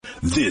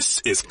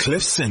This is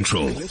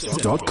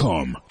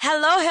CliffCentral.com.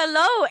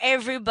 Hello,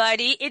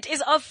 everybody. It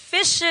is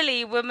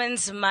officially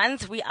Women's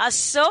Month. We are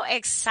so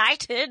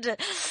excited.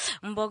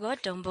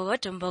 Mbogoto,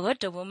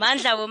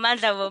 womandla.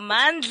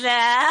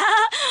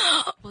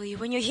 Well,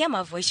 when you hear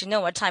my voice, you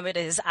know what time it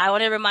is. I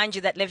want to remind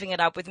you that Living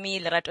It Up with me,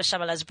 Lerato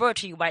Shabala, is brought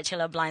to you by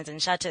Chiller Blinds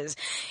and Shutters.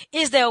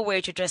 Is there a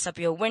way to dress up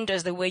your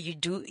windows the way you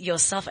do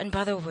yourself? And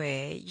by the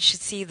way, you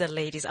should see the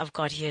ladies I've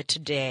got here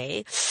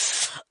today.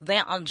 They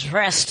are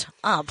dressed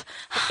up,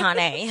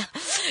 honey.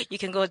 You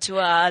can go to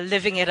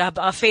Living It Up,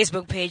 our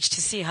Facebook page,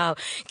 to see how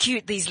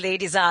cute these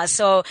ladies are.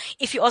 So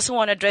if you also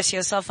want to dress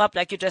yourself up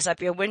like you dress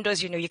up your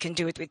windows, you know you can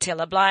do it with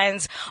Taylor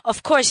Blinds.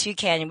 Of course you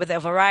can, with a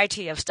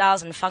variety of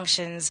styles and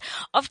functions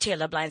of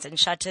Taylor Blinds and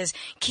Shutters.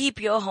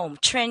 Keep your home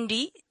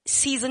trendy,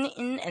 season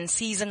in and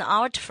season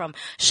out, from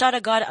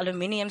Shutter Guard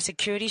aluminum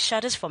security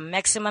shutters for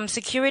maximum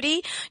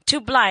security to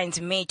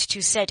blinds made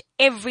to set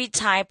every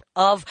type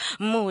of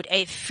mood.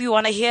 If you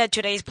want to hear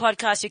today's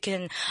podcast, you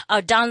can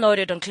download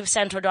it on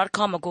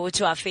cliffcentral.com or go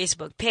to our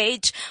Facebook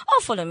page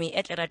or follow me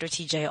at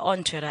LeradoTJ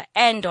on Twitter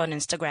and on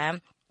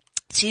Instagram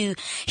to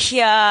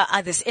hear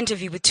this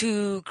interview with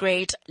two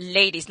great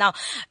ladies. Now,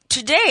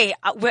 today,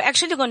 we're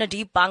actually going to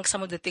debunk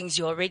some of the things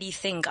you already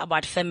think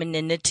about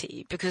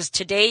femininity, because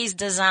today's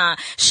design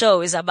show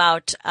is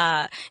about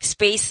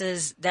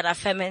spaces that are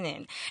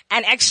feminine.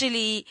 And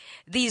actually,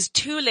 these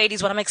two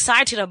ladies, what I'm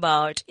excited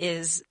about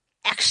is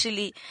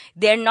actually,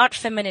 they're not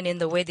feminine in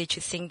the way that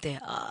you think they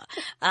are.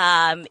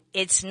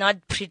 It's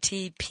not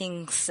pretty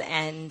pinks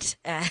and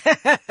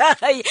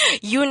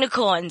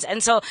unicorns.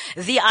 And so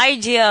the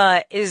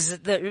idea is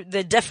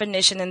the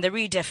definition and the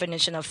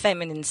redefinition of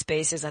feminine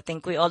spaces. I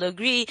think we all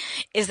agree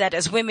is that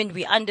as women,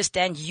 we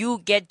understand you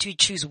get to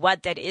choose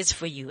what that is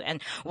for you.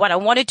 And what I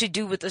wanted to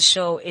do with the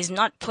show is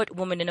not put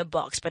women in a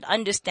box, but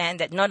understand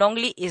that not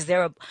only is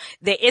there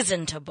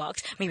isn't a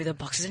box, maybe the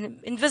box is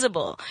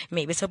invisible,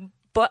 maybe it's a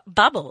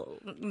bubble,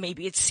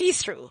 maybe it's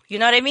see-through. You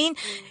know what I mean?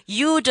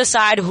 You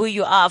decide who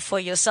you are for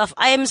yourself.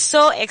 I am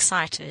so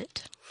excited.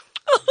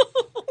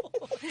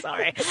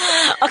 Sorry.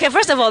 Okay,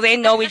 first of all, they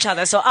know each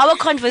other, so our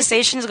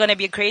conversation is going to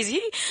be crazy.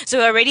 So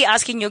we're already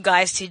asking you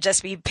guys to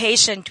just be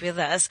patient with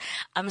us.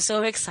 I'm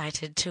so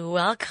excited to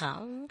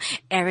welcome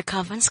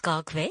Erica van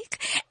Skalkwyk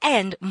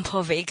and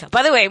Mpho Veka.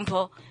 By the way,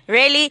 Mpho,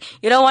 really?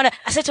 You don't want to?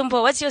 I said to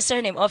Mpho, what's your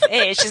surname off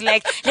air? She's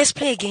like, let's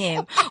play a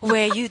game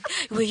where you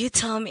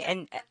tell me.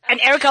 And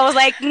Erica was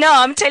like, no,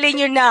 I'm telling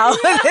you now.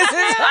 This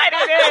is what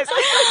it is.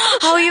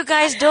 How are you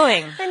guys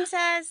doing?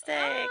 Fantastic.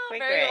 We're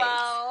Very great.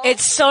 well.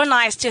 It's so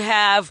nice to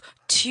have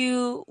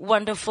two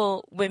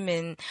wonderful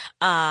women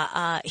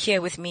here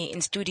with me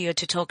in studio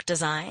to talk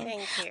design.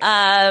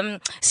 Thank you.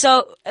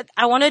 So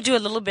I want to do a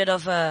little bit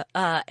of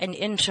an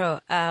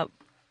intro.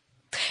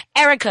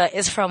 Erica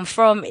is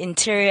from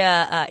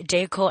Interior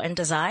Decor and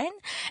Design,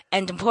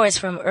 and Mpho is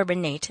from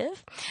Urban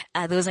Native.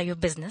 Those are your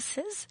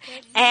businesses.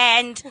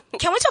 And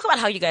can we talk about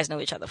how you guys know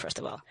each other, first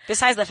of all?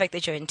 Besides the fact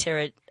that you're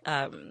interior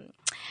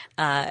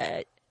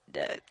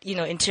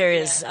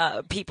interiors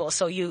people,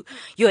 so you're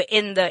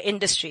in the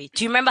industry.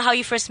 Do you remember how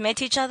you first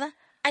met each other?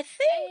 I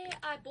think,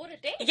 I bought a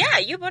desk. yeah,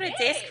 you bought a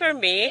desk for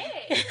me,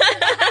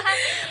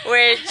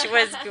 which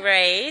was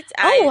great.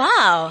 Oh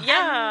wow!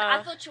 Yeah.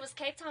 I thought she was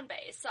Cape Town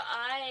based, so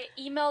I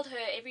emailed her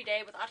every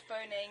day without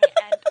phoning,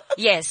 and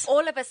Yes.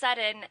 all of a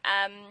sudden,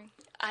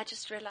 I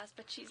just realized,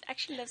 but she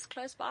actually lives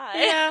close by.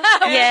 Yeah.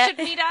 We Yeah. should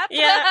meet up.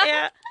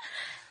 yeah.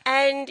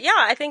 And yeah,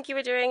 I think you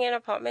were doing an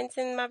apartment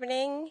in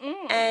Mabaneng.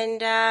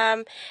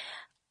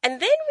 And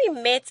then we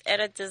met at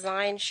a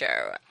design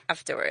show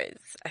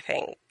afterwards, I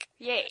think.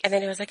 Yes. And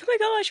then it was like, oh my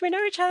gosh, we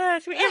know each other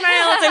through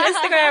emails and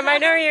Instagram. I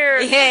know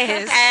you.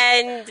 Yes.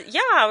 And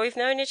yeah, we've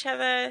known each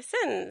other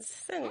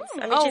since. I mean,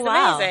 Oh, she's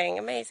wow.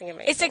 amazing.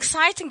 It's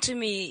exciting to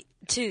me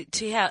to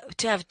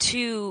have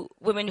two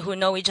women who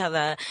know each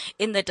other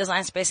in the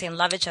design space and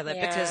love each other,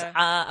 Yeah. because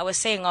I was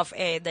saying off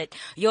air that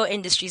your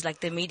industry is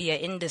like the media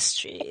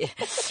industry.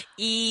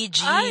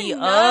 EGOs.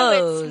 Oh,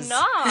 no, it's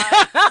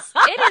not.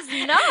 It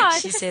is not.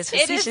 She says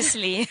It is-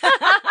 facetiously.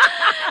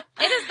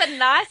 It is the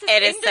nicest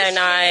It is so industry.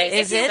 nice.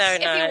 Is If it? you- So If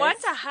you nice. want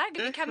a hug,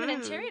 become an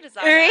interior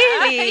designer.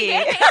 Really?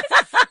 Yes.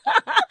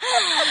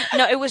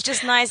 No, it was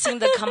just nice seeing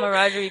the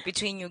camaraderie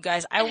between you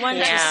guys. I want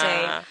to Yeah.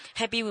 say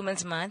Happy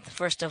Women's Month,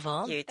 first of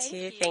all. You too.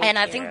 you. Thank And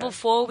I you. think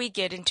before we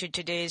get into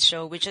today's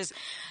show, which is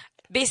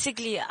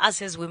basically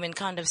us as women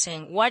kind of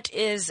saying, what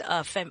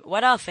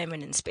are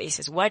feminine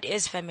spaces? What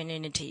is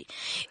femininity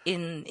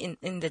in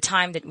the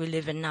time that we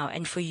live in now,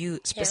 and for you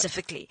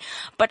specifically?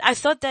 But I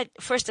thought that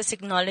first, let's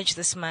acknowledge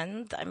this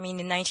month. I mean,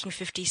 in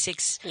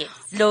 1956, Yes.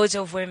 loads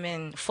of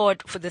women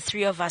fought for the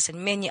three of us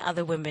and many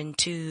other women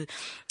to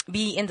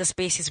be in the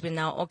spaces we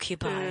now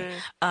occupy.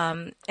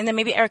 And then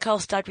maybe Erica, I'll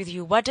start with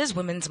you. What does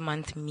Women's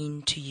Month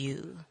mean to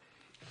you?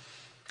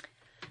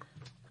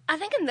 I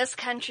think in this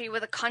country,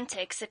 with the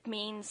context, it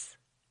means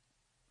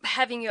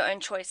having your own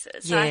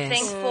choices. So I Yes.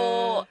 think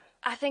for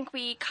I think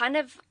we kind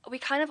of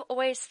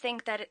always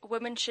think that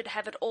women should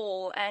have it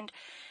all, and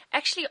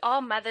actually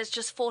our mothers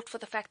just fought for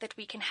the fact that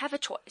we can have a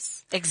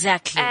choice.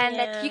 Exactly. And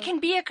that you can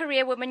be a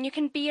career woman, you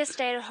can be a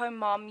stay-at-home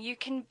mom, you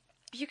can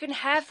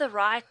have the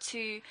right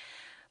to,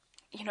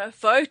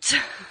 vote,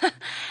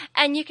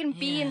 and you can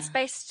be in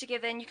space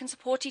together, and you can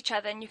support each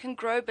other, and you can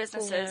grow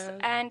businesses,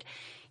 and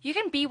you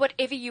can be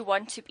whatever you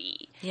want to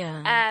be.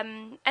 Yeah.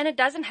 And it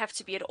doesn't have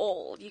to be at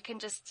all. You can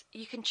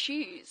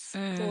choose.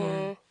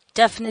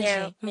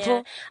 Definitely.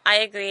 Yeah, I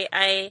agree.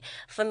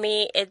 For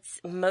me,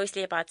 it's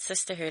mostly about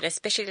sisterhood,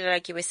 especially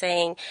like you were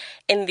saying,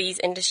 in these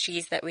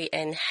industries that we're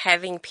in,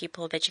 having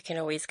people that you can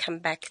always come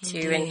back to.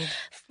 Indeed.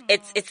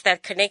 And it's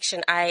that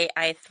connection.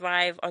 I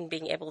thrive on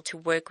being able to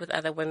work with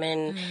other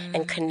women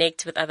and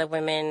connect with other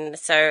women.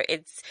 So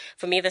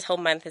for me, this whole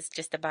month is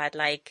just about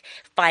like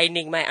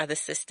finding my other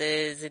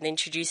sisters and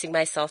introducing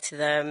myself to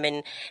them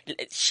and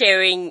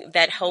sharing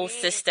that whole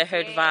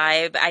sisterhood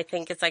vibe. I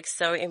think it's like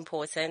so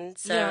important.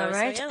 So,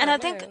 right. So, And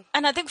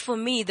I think for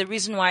me, the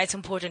reason why it's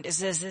important is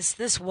there's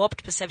this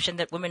warped perception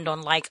that women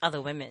don't like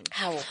other women.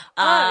 How?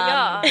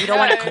 We don't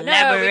want to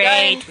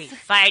collaborate. We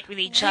fight with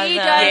each other. We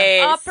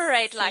don't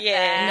operate like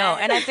that. No,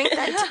 and I think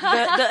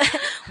that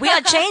we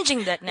are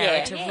changing that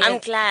narrative. Yeah. I'm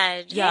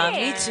glad. Yeah,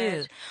 me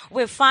too.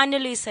 We're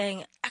finally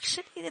saying,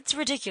 actually, it's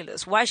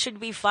ridiculous. Why should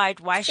we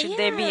fight? Why should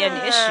there be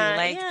an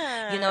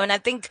issue? And I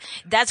think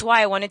that's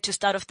why I wanted to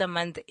start off the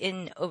month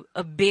in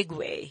a big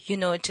way,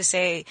 to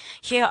say,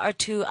 here are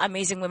two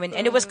amazing women.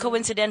 And it was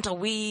coincidental.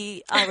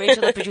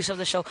 Rachel, the producer of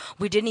the show,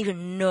 we didn't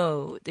even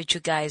know that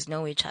you guys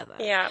know each other.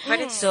 Yeah, but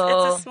it's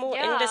a small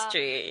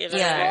industry. It's a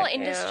small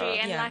industry.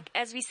 And like,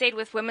 as we said,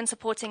 with women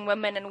supporting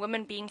women and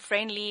women being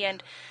friendly,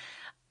 and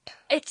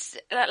it's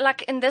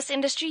like in this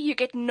industry, you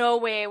get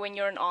nowhere when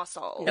you're an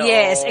arsehole. No.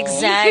 Yes,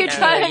 exactly. You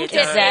don't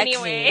get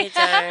anywhere.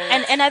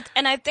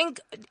 And I think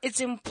it's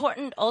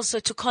important also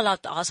to call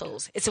out the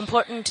assholes. It's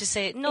important to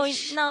say, no.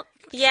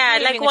 Yeah,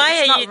 like,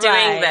 why are you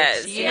doing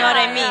this? You know what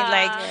I mean?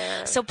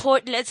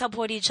 Let's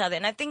support each other.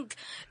 And I think,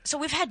 so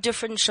we've had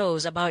different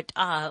shows about,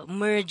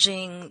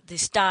 merging the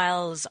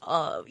styles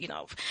of,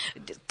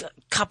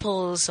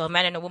 couples or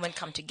man and a woman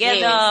come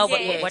together.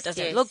 What does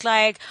it look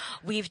like?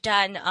 We've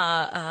done,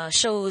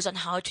 shows on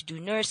how to do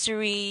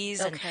nurseries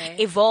and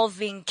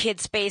evolving kid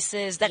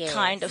spaces, that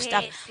kind of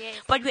stuff. Yes.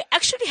 But we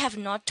actually have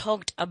not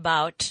talked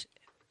about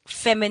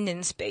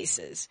feminine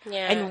spaces and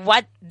Yeah.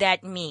 what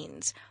that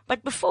means.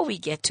 But before we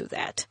get to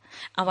that,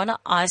 I want to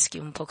ask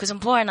you, Mpo, because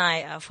Mpo and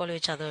I follow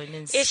each other on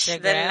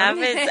Instagram. The love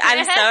is,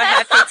 I'm so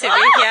happy to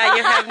be here.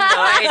 You have no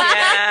idea.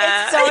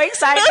 It's so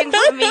exciting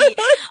for me.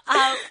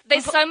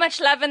 There's so much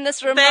love in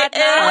this room There right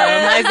now.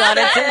 Oh my God,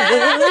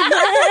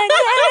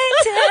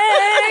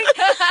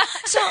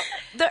 it's so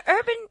the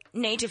Urban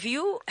Native,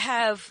 you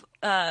have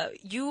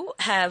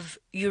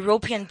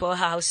European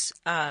Bauhaus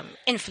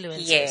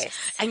influences,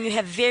 Yes. and you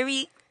have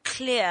very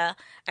clear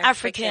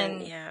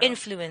African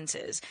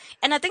influences.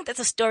 And I think that's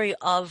a story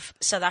of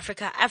South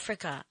Africa. I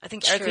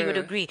think Erica would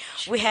agree.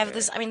 We have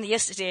this,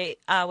 yesterday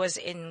I was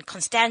in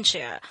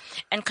Constantia,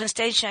 and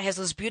Constantia has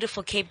those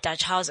beautiful Cape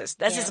Dutch houses.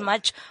 That's as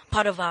much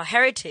part of our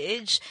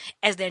heritage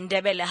as the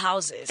Ndebele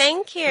houses.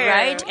 Thank you.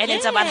 Right? And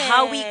it's about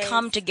how we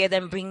come together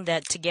and bring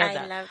that together.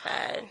 I love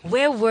that.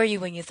 Where were you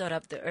when you thought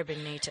up the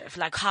Urban Native?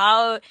 Like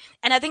how,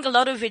 and I think a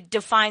lot of it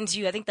defines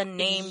you. I think the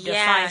name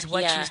defines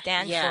what you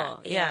stand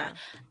for. Yeah.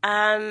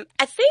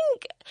 I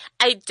think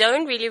I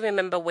don't really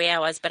remember where I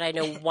was, but I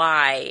know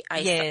why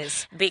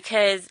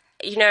because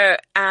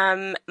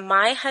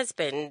my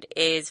husband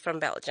is from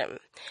Belgium,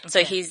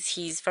 so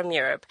he's from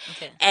Europe,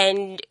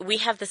 and we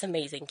have this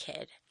amazing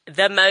kid.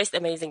 The most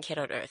amazing kid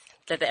on earth.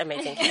 The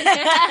amazing kid.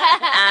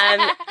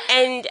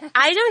 And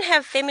I don't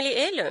have family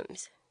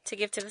heirlooms to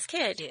give to this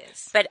kid.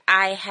 Yes. But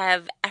I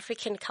have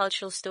African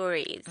cultural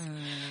stories.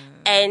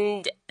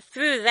 And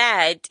through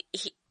that,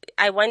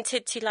 I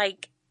wanted to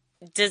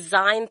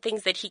design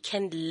things that he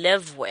can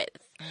live with.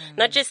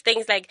 Not just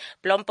things like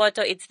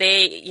Blompoto, it's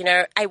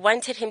there, I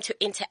wanted him to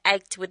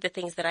interact with the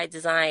things that I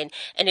design,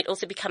 and it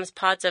also becomes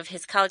part of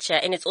his culture,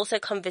 and it's also a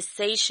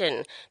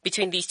conversation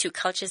between these two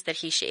cultures that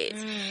he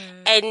shares.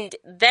 And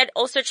that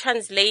also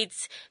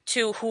translates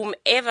to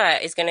whomever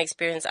is going to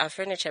experience our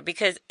furniture,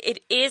 because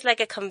it is like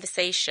a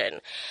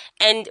conversation.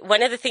 And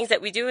one of the things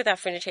that we do with our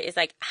furniture is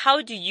like,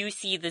 how do you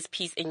see this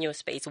piece in your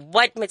space?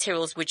 What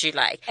materials would you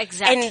like?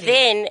 Exactly. And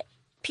then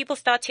people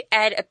start to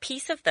add a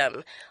piece of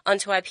them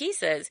onto our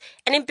pieces.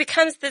 And it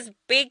becomes this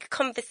big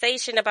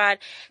conversation about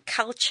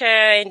culture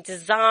and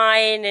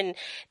design. And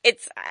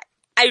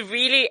I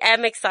really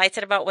am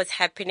excited about what's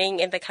happening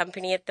in the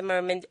company at the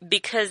moment,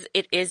 because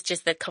it is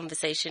just that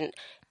conversation,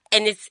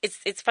 and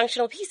it's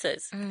functional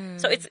pieces.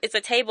 So it's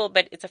a table,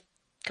 but it's a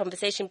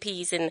conversation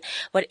piece, and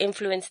what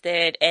influenced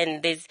it,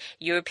 and there's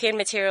European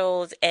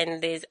materials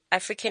and there's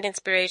African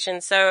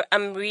inspiration. So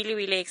I'm really,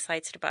 really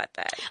excited about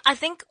that. I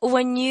think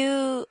when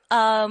you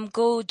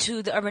go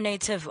to the Urban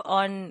Native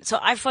so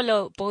I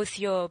follow both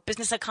your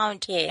business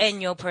account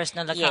and your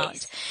personal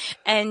account.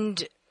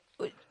 And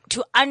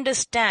to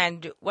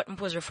understand what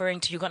Mpo was referring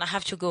to, you're going to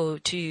have to go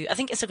to, I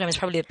think Instagram is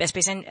probably the best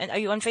place. And are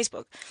you on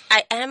Facebook?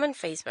 I am on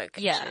Facebook,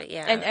 actually,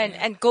 yeah.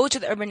 And go to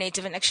the Urban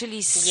Native and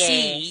actually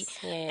see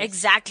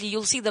exactly,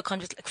 you'll see the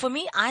contrast. Like for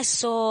me, I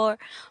saw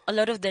a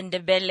lot of the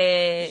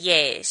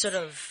Ndebele sort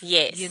of,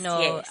 you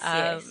know,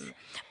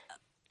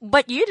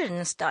 but you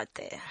didn't start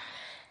there.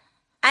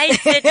 I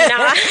did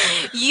not.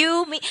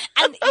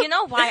 And you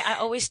know why I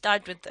always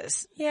start with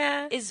this?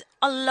 Yeah. Is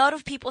a lot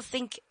of people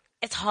think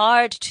it's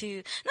hard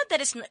to, not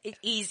that it's not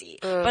easy,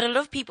 but a lot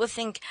of people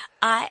think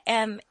I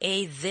am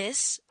a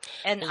this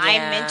and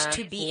I'm meant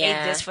to be a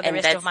this for the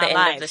rest of my life. That's the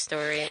end of the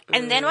story.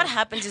 And then what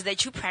happens is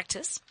that you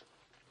practice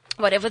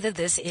whatever the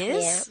this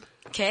is,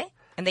 okay?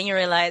 And then you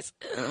realize,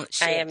 oh,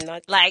 shit. I am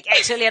not. Like,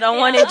 actually, I don't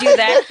want to do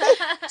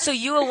that. So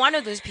you were one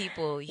of those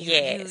people.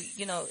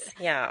 You know.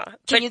 Yeah.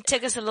 Can you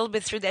take us a little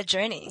bit through that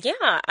journey?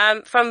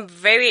 Yeah. From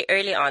very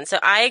early on. So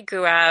I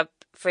grew up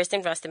first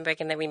in Rustenburg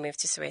and then we moved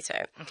to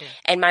Soweto. Okay.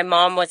 And my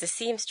mom was a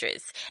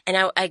seamstress.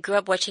 And I grew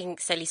up watching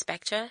Sally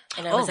Spectre.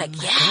 And I was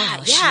like,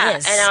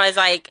 yes. And I was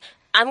like,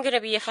 I'm going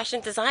to be a fashion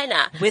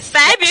designer. With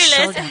fabulous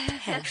shoulder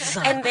pads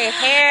and the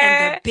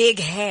hair. And the big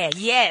hair.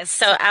 Yes.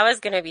 So I was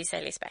going to be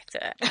Sally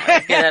Spectre. I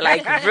was going to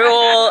like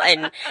rule.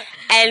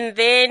 And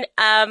then,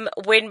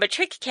 when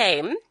matric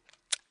came,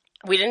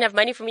 we didn't have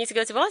money for me to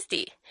go to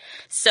varsity.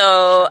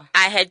 So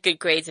I had good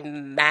grades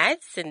in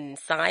maths and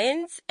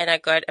science and I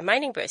got a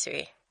mining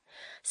bursary.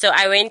 So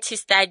I went to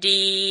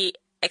study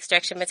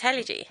extraction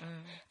metallurgy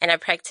and I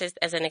practiced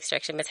as an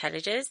extraction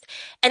metallurgist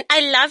and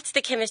I loved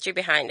the chemistry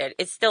behind it.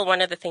 It's still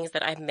one of the things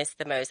that I miss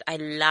the most. I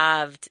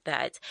loved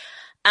that.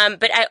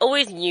 But I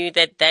always knew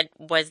that that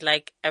was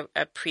like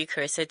a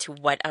precursor to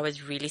what I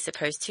was really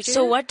supposed to do.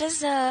 So what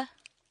does an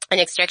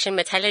extraction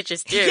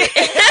metallurgist do?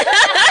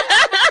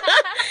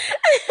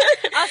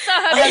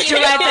 I have to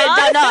write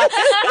that down. No,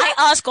 I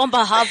ask on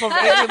behalf of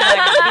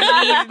everybody.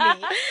 Believe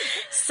me.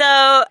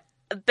 So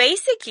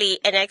basically,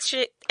 an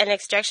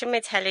extraction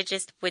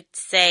metallurgist would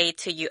say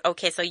to you,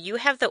 okay, so you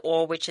have the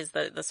ore, which is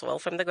the soil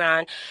from the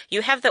ground.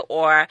 You have the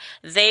ore.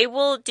 They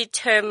will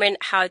determine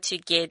how to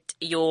get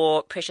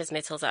your precious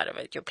metals out of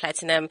it. Your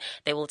platinum,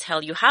 they will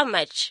tell you how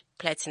much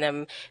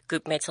platinum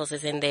group metals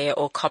is in there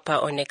or copper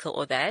or nickel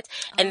or that.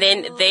 And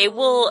then they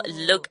will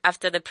look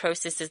after the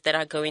processes that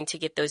are going to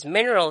get those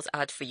minerals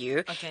out for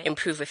you,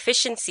 improve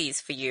efficiencies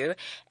for you.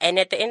 And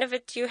at the end of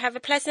it, you have a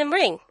platinum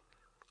ring.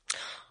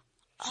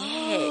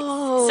 Yes.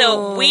 Oh.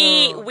 So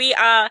we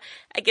are,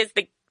 I guess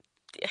the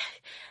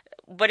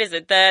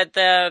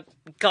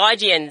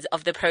guardians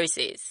of the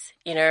process,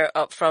 you know,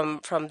 from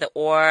the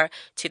ore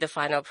to the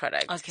final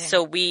product. Okay.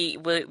 So we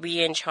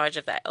in charge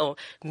of that. Oh,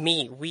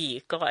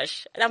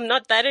 gosh, I'm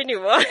not that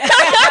anymore.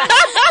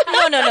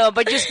 No,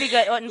 but you speak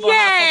on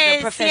behalf of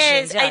the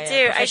professions.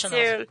 Yes, I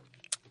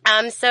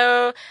do.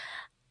 So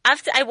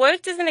after I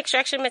worked as an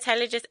extraction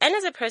metallurgist and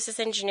as a process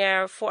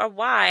engineer for a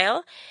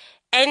while.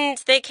 And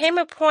there came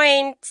a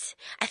point,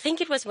 I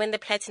think it was when the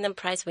platinum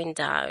price went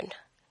down.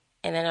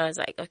 And then I was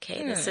like,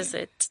 okay, this is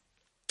it.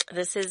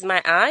 This is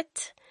my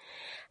art.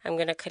 I'm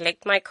going to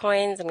collect my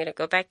coins. I'm going to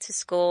go back to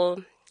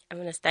school. I'm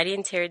going to study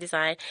interior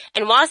design.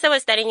 And whilst I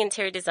was studying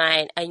interior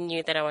design, I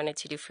knew that I wanted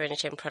to do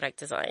furniture and product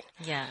design.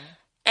 Yeah.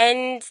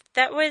 And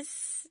that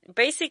was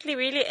basically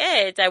really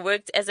it. I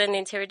worked as an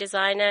interior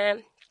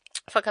designer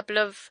for a couple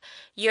of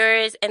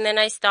years, and then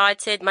I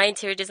started my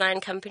interior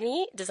design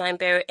company, Design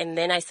Bureau, and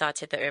then I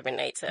started the Urban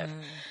Native.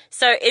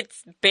 So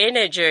it's been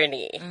a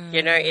journey,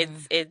 you know,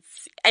 it's,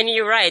 and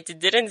you're right,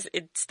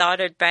 it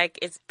started back,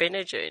 it's been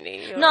a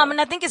journey. No, I mean,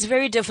 I think it's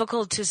very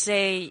difficult to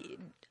say,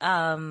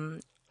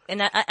 and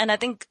I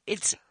think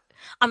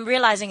I'm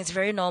realizing it's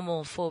very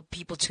normal for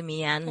people to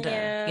meander.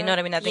 Yeah. You know what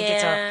I mean? I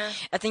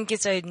think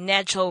it's a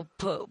natural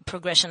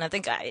progression. I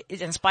think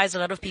it inspires a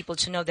lot of people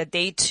to know that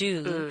they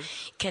too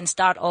can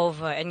start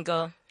over and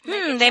go,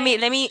 let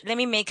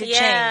me make a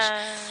change.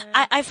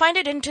 I find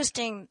it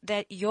interesting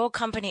that your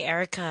company,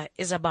 Erica,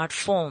 is about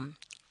form.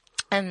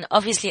 And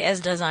obviously, as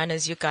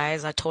designers, you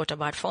guys are taught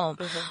about form,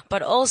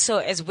 but also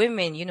as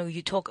women, you know,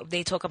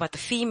 they talk about the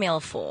female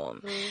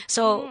form.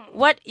 So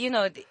what, you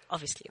know,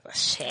 obviously,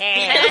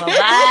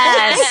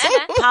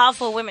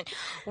 powerful women.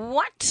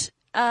 What,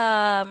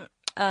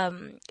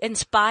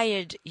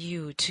 inspired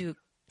you to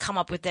come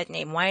up with that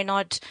name? Why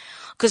not?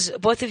 Because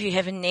both of you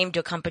haven't named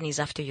your companies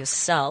after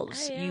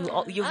yourselves.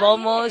 You've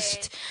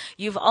almost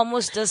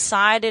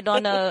decided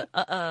on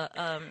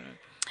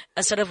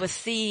a sort of a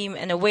theme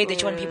and a way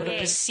that you want people to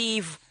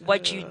perceive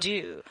what you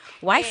do.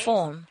 Why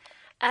form?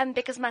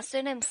 Because my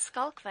surname's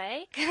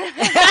Skalkwyk. Skalkwyk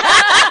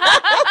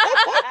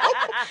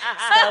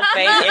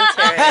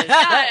Interiors.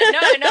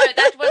 No,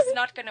 that was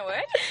not going to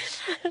work.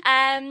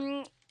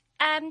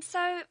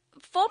 So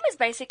form is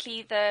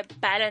basically the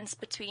balance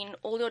between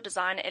all your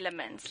design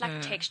elements,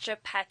 like texture,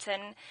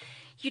 pattern.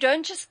 You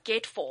don't just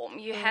get form.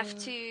 You have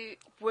to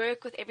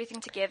work with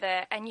everything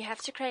together, and you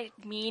have to create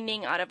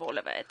meaning out of all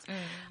of it.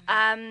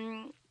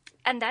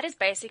 And that is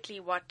basically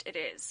what it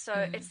is. So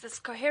it's this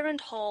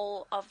coherent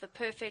whole of the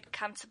perfect,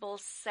 comfortable,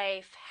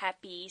 safe,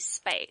 happy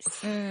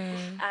space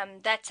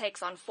that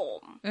takes on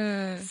form.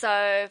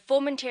 So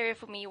Form Interior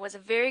for me was a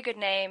very good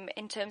name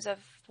in terms of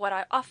what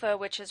I offer,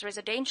 which is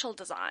residential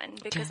design,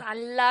 because I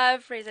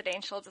love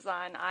residential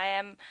design. I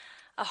am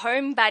a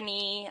home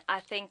bunny. I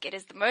think it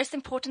is the most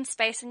important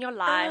space in your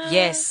life.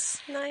 Yes.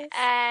 Nice.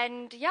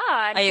 And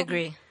I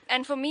agree.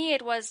 And for me,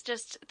 it was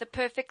just the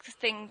perfect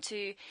thing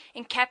to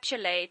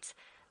encapsulate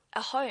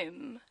a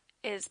home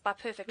is by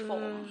perfect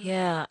form.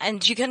 Yeah,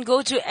 and you can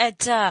go to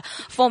at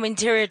Form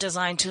Interior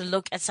Design to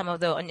look at some of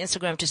the on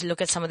Instagram to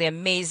look at some of the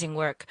amazing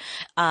work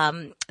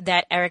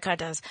that Erica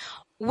does.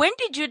 When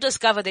did you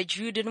discover that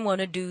you didn't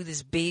want to do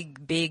these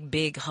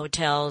big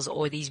hotels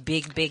or these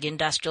big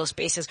industrial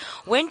spaces?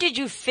 When did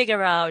you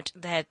figure out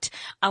that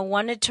I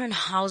want to turn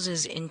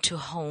houses into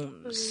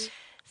homes?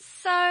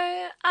 So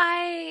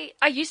I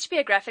used to be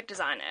a graphic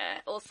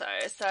designer also.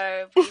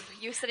 So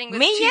you're sitting with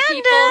two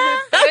people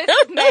who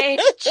both made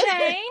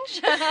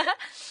change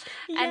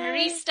and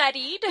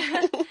restudied.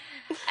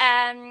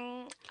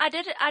 I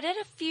did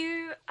a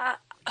few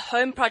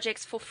home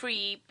projects for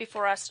free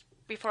before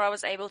I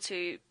was able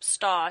to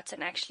start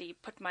and actually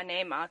put my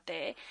name out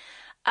there.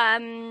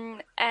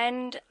 And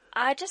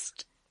I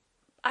just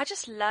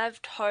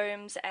loved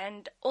homes,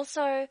 and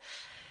also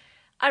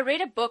I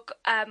read a book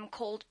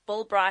called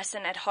Bill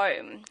Bryson at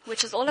Home,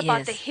 which is all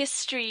about the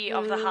history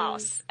of the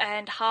house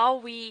and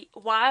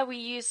why we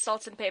use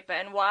salt and pepper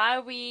and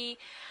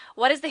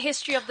what is the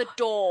history of the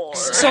door.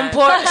 So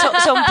Mpo,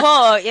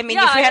 I mean,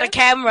 if we had a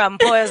camera,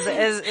 Mpo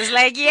is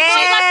like,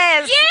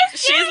 yes.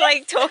 She's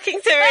like talking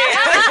to me.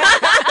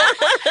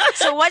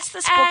 So what's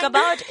this book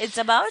about? It's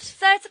about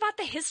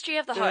the history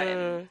of the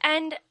home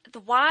and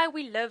why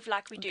we live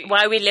like we do.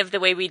 Why we live the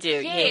way we do.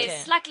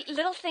 Yes, like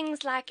little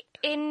things like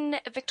in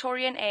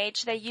Victorian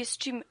age, they used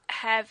to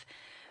have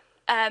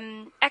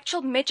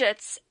actual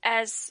midgets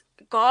as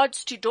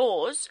guards to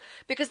doors,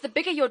 because the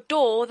bigger your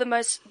door,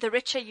 the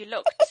richer you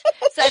looked.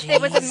 So if there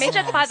was a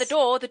midget by the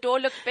door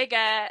looked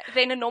bigger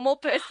than a normal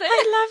person.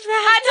 I love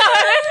that.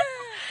 I know.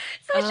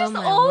 So it's just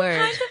all word.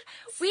 kinds of.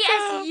 We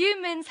as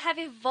humans have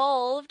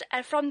evolved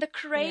from the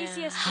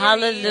craziest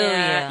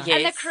Hallelujah.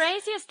 and the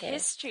craziest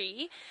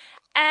history.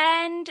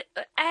 And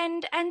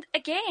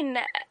again,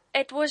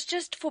 it was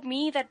just for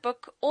me that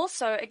book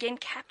also again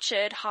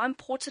captured how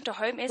important a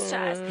home is to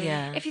us.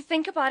 Yeah. If you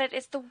think about it,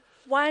 it's the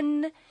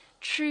one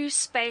true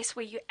space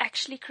where you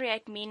actually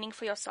create meaning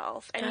for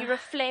yourself and you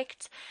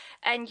reflect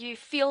and you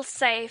feel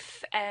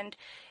safe, and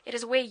it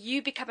is where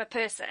you become a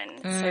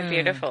person. So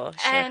beautiful.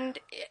 Sure. And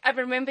I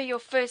remember your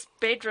first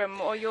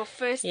bedroom or your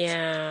first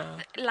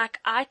like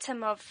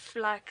item of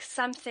like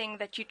something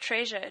that you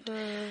treasured.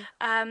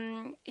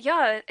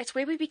 It's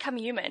where we become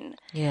human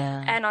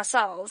and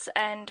ourselves.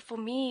 And for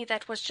me,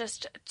 that was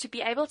just to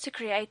be able to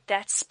create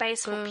that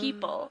space for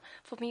people.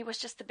 For me, was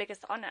just the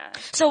biggest honor.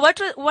 So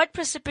what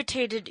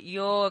precipitated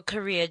your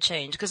career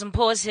change? Because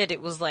Mpo said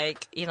it was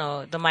like,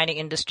 the mining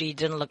industry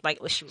didn't look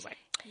like what she was like.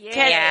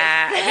 Get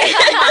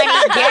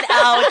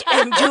out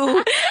and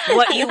do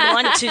what you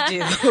want to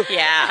do.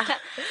 Yeah.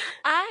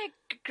 I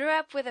grew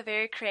up with a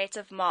very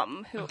creative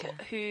mom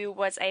who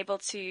was able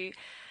to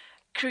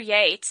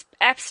create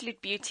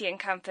absolute beauty and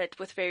comfort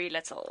with very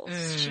little.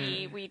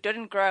 We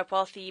didn't grow up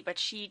wealthy, but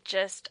she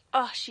just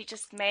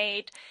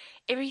made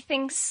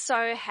everything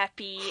so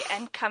happy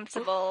and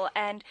comfortable,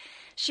 and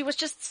she was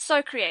just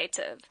so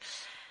creative.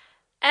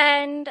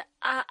 And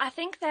I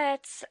think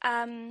that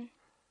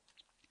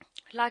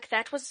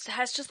that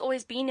has just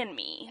always been in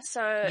me.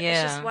 So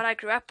it's just what I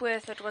grew up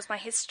with. It was my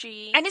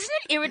history. And isn't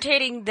it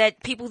irritating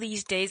that people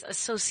these days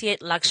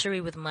associate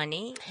luxury with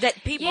money? That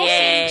people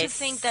seem to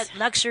think that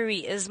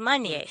luxury is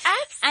money. Yes.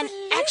 And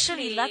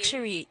actually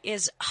luxury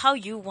is how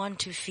you want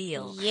to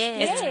feel.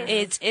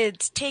 Yes.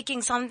 It's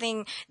taking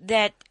something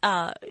that,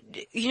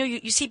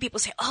 you see people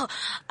say,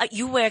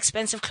 you wear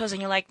expensive clothes, and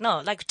you're like,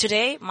 no, like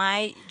today,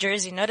 my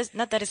jersey, not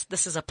that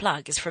this is a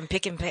plug, it's from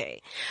Pick and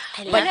Pay.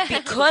 But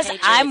because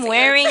I'm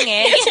wearing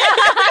it,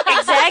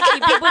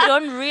 exactly, people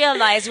don't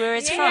realize where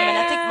it's from. And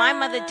I think my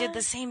mother did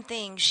the same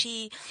thing.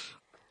 She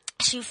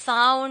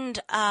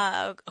found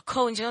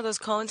cones, those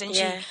cones, and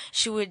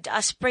she would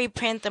spray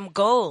print them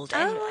gold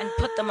and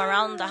put them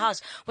around the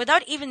house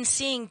without even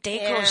seeing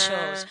deco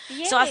shows.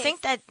 So I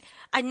think that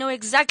I know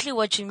exactly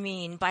what you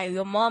mean by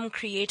your mom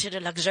created a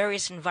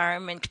luxurious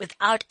environment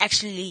without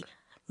actually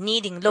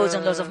needing loads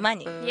and loads of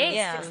money.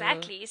 Yes,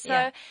 exactly. So,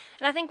 and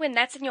I think when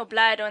that's in your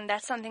blood, and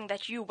that's something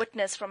that you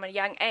witness from a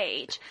young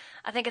age,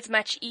 I think it's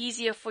much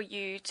easier for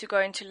you to go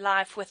into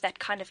life with that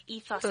kind of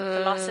ethos and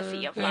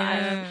philosophy of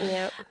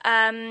life.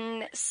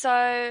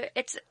 So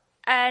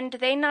And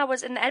then I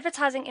was in the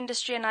advertising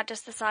industry, and I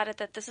just decided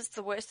that this is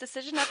the worst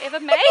decision I've ever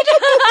made.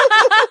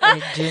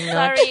 I do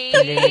not Sorry.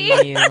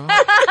 blame you.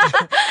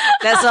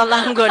 That's all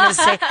I'm going to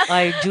say.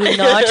 I do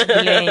not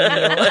blame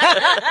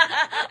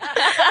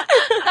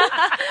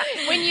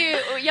you.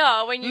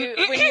 when you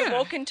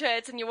walk into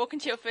it and you walk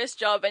into your first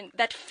job, and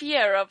that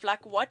fear of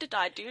like, what did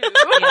I do?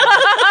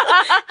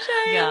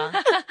 Yeah.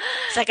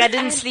 It's like I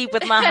didn't sleep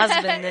with my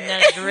husband and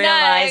then I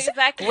realized,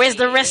 exactly. where's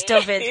the rest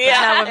of it?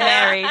 But now we're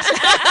married.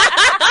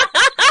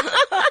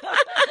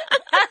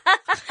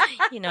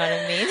 You know what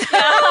I mean?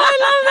 I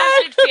love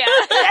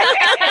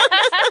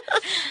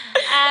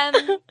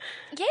that.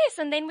 Yes,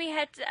 and then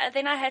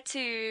I had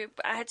to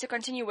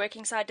continue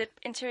working. So I did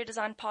interior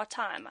design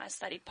part-time. I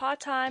studied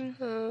part-time.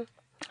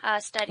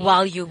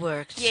 While you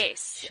worked.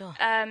 Yes. Sure.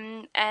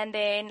 And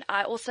then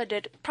I also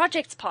did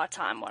projects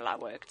part-time while I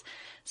worked.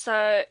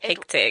 So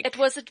Hectic. it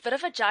was a bit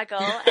of a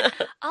juggle. And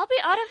I'll be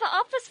out of the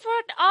office for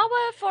an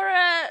hour for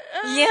a...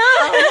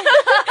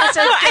 It's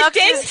a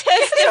doctor's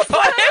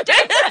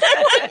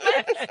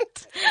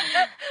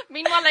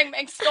Meanwhile, I'm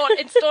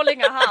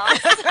installing a house.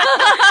 So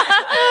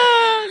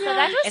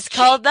that was It's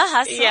called the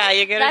hustle. Yeah,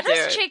 you're going to that do was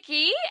it.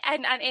 tricky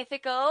and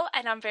unethical,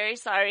 and I'm very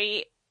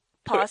sorry,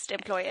 past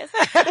employers.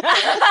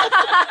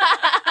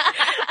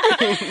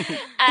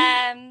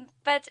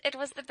 But it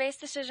was the best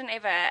decision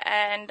ever,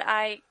 and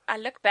I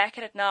look back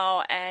at it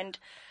now, and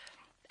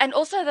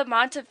also the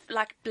amount of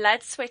like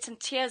blood, sweat, and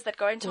tears that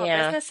go into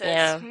our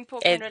businesses.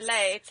 People can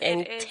relate.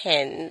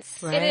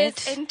 Intense. Right? It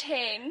is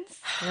intense,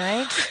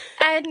 Right?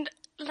 and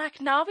like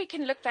now we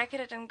can look back at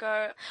it and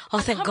go, Oh,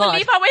 I thank can't God.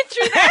 believe I went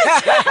through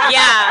that.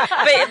 Yeah,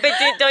 but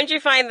don't you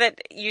find that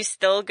you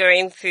still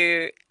going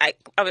through?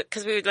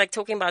 Because we were like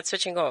talking about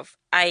switching off.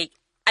 I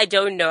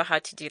don't know how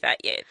to do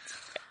that yet.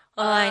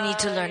 Oh, I need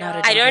to learn how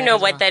to do I don't know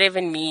as what well. that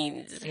even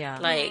means. Yeah.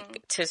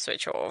 Like to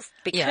switch off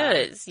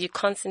because you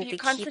constantly You're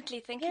constantly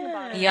thinking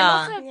about it.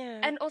 Yeah.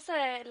 And also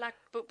like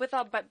with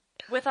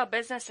our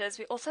businesses,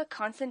 we also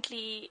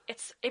constantly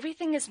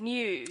everything is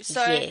new.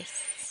 So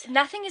Yes.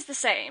 nothing is the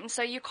same.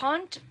 So you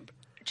can't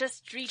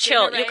just chill.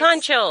 regenerate. You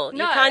can't chill.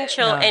 No. You can't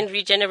chill No. and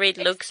regenerate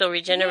looks or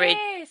regenerate.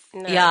 Yes.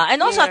 No. Yeah,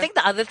 and also I think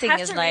the other thing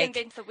Have is to like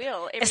reinvent the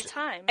wheel every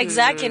time.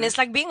 exactly, and it's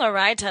like being a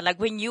writer. Like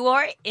when you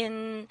are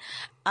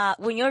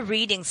when you're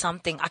reading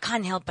something, I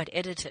can't help but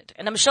edit it,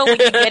 and I'm sure when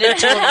you get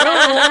into a room, do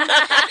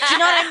you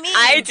know what I mean?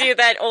 I do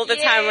that all the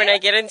time when I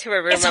get into a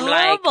room. It's I'm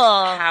horrible.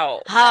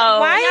 like, how?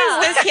 Why is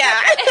this here?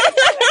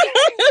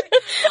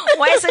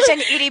 Why such an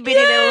itty bitty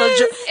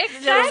little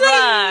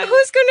Exactly.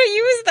 Who's gonna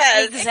use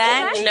that?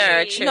 Exactly.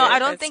 No, true. No, I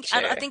don't That's think.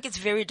 I true. think it's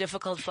very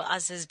difficult for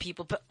us as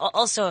people. But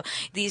also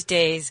these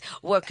days,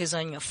 work is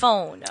on your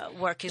phone.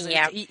 Work is,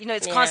 Yeah.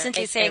 it's Yeah,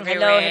 constantly it's saying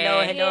everywhere. hello.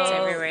 It's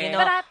everywhere. You know,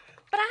 But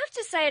I have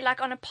to say, like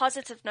on a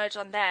positive note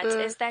on that,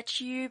 is that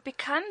you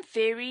become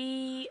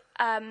very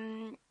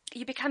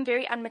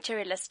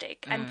unmaterialistic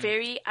and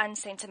very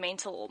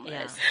unsentimental almost.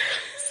 Yeah.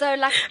 So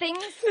like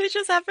things It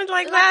just happened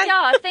like like,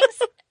 that.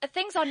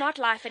 things are not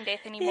life and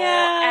death anymore.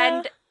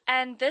 Yeah.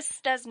 And this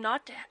does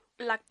not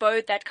like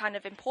bode that kind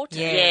of importance.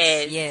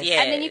 Yes.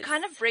 And then you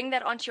kind of bring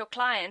that onto your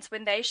clients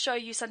when they show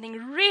you something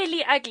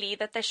really ugly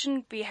that they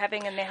shouldn't be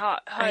having in their home.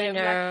 I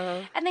know.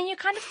 Like, and then you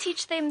kind of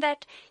teach them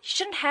that you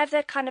shouldn't have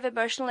that kind of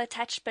emotional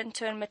attachment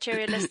to a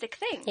materialistic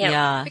thing.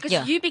 Yeah. Because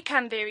yeah. you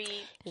become very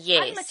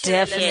Yes.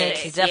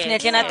 unmaterialistic.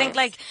 Definitely. And I think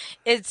like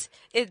it's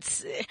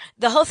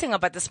the whole thing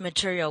about this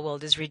material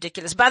world is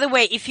ridiculous. By the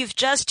way, if you've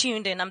just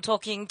tuned in, I'm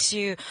talking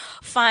to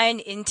fine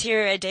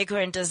interior decor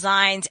and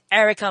designs,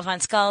 Erica van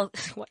Skal.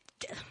 What?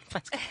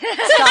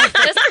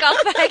 Just go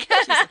back.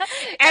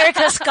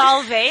 Erica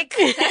Skalvik.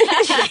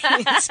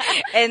 She's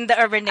in the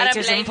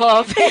Urbanator's in blame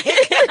Paul. I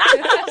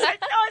was like,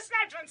 no, it's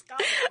not John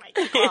Skalvik.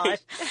 Oh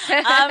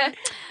my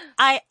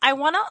gosh. I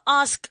want to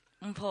ask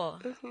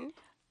Mpho,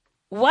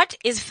 what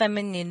is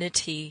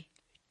femininity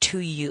to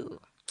you?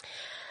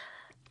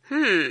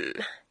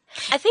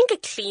 I think a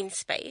clean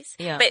space.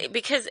 Yeah. But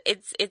because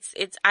it's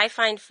I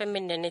find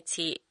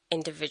femininity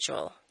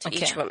individual to Okay.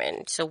 each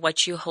woman. So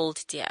what you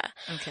hold dear.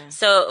 Okay.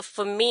 So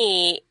for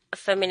me,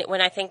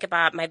 when I think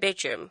about my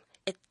bedroom,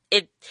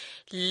 it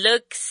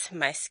looks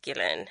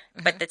masculine,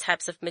 but the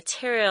types of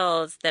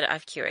materials that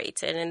I've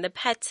curated and the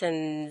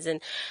patterns, and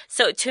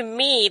so to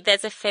me,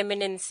 there's a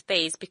feminine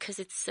space because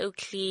it's so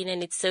clean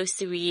and it's so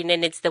serene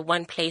and it's the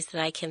one place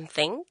that I can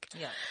think.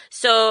 Yeah.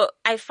 So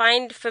I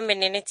find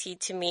femininity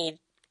to me,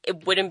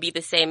 it wouldn't be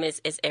the same as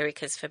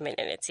Erica's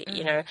femininity.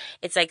 You know,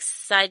 it's like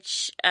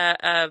such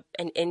an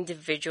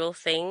individual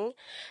thing,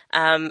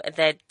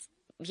 that,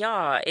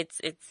 yeah, it's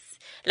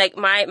like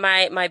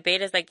my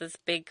bed is like this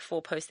big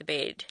 4-poster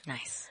bed,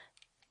 Nice.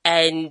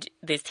 and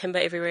there's timber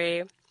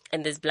everywhere,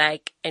 and there's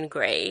black and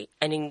gray,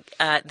 and in,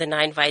 the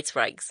 9 Vites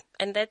rugs,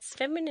 and that's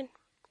feminine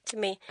to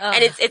me.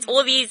 And it's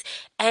all these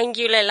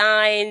angular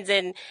lines,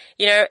 and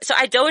you know, so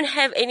I don't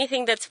have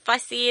anything that's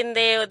fussy in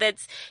there, or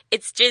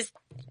it's just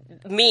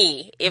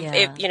me.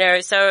 If you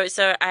know, so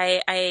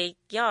I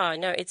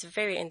no, it's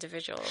very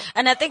individual.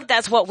 And I think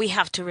that's what we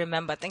have to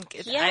remember. I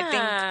think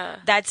Yeah.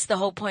 that's the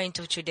whole point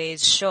of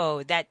today's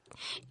show, that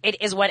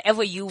it is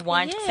whatever you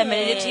want. Yes.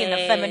 Femininity in the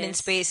feminine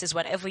space is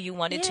whatever you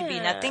want it to be.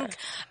 And I think,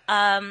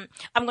 I'm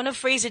going to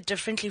phrase it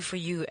differently for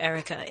you,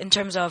 Erica, in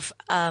terms of,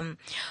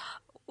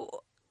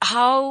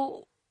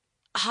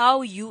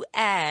 how you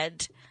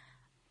add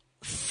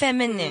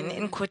feminine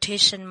in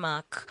quotation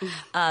marks,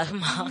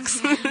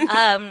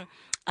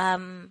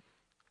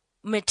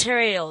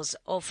 materials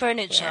or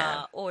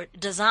furniture or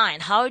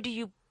design. How do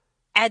you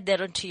add that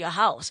onto your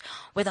house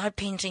without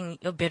painting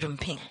your bedroom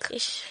pink?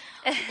 Ish.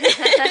 And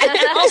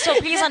also,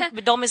 please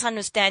don't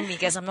misunderstand me,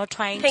 because I'm not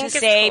trying Pink to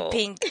is say cool.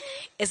 pink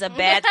is a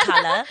bad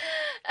color,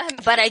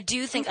 but I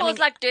do think, Paul's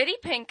like, dirty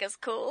pink is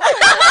cool.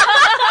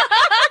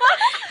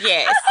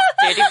 Yes,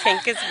 dirty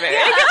pink is very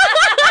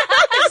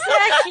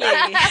exactly.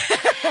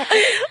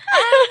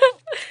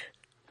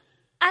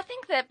 I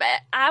think that, but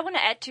I want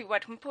to add to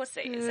what Mpo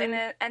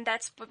says, and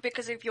that's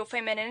because of your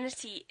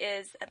femininity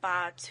is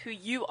about who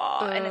you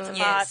are, and it's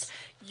about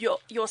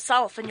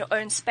yourself and your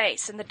own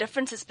space and the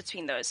differences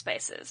between those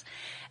spaces.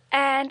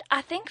 And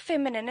I think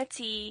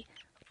femininity.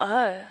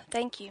 Oh,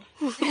 thank you.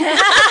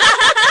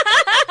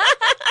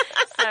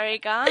 Sorry,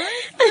 guys.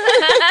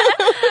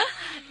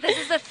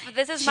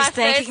 This is She's my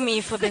thanking first. me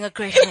for being a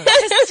great host.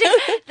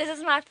 This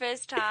is my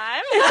first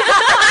time.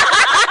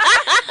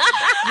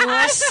 You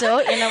are so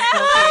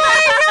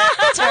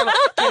inappropriate. Terrible.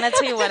 Can I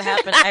tell you what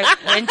happened? I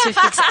went to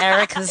fix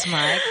Erica's mic,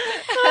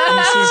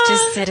 and she's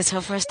just said it's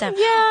her first time.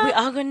 Yeah. We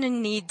are going to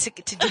need to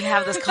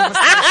have this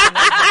conversation.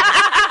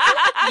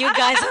 You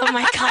guys are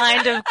my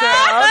kind of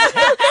girls.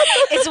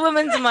 It's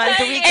Women's Month.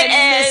 We can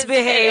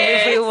misbehave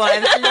if we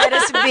want. Let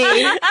us be.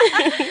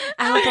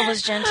 I hope I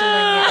was gentle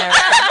on you, Erica.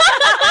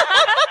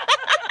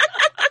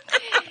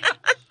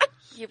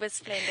 You were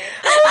splendid.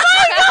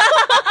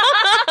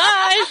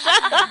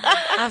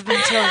 I've been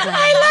told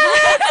that.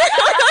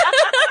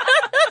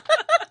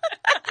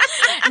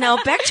 Now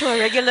back to a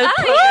regular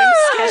program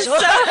schedule.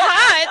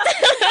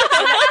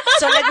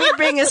 So let me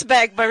bring us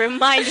back by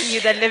reminding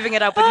you that Living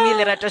It Up with me,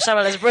 Lerato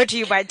Shabala, is brought to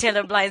you by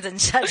Taylor Blinds and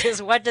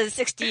Shutters. What does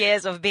 60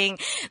 years of being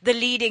the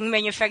leading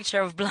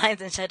manufacturer of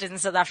blinds and shutters in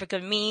South Africa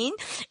mean?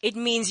 It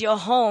means your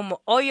home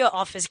or your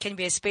office can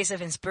be a space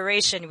of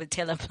inspiration with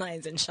Taylor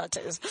Blinds and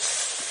Shutters.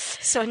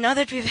 So now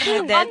that we've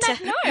had that,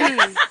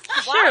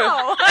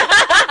 Wow.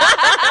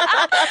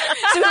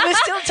 so we're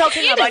still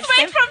talking about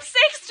went from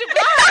sex to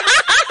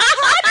blinds.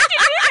 How did you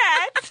do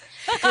that?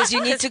 because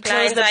you need to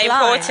close Blinds the are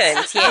blinds.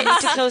 important, You need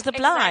yes. to close the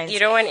blinds. You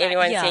don't want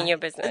anyone Yeah. seeing your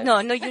business. No,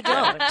 you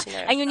don't.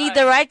 And you need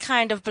the right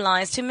kind of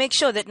blinds to make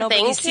sure that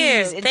nobody Thank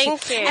you. sees.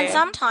 Thank you. And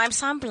sometimes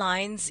some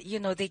blinds,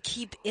 they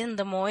keep in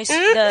the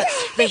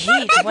the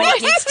heat when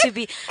it needs to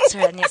be.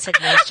 Sorry, I said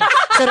moisture.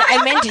 So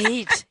I meant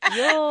heat.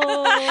 Yo,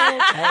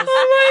 guys.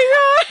 Oh my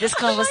god. This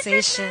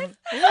conversation.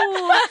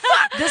 Ooh.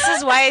 This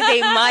is why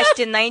they marched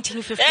in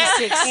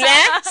 1956.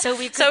 Yeah. So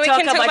we could So we talk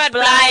can talk about about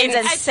blinds blinds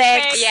and and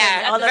sex. Yeah,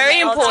 and all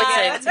very of it all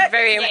important. together.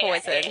 Very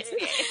important.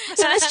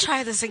 So let's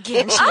try this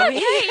again, shall we?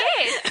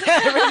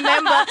 Yes.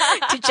 Remember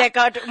to check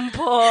out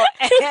Mpo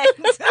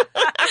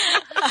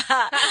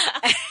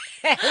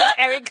and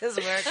Erica's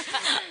work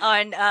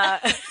on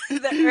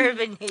the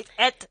Urban Hate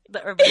at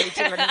the Urban Hate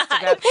on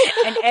Instagram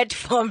and Ed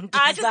from Design.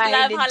 I just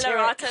love how Interior.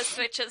 Lerato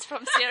switches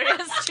from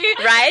serious to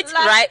Right?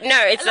 Right? No,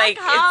 it's like,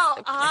 how,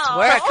 it's how.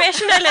 Work.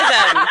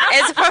 professionalism.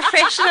 It's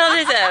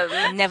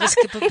professionalism. Never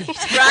skip a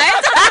beat.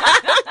 Right?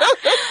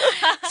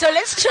 So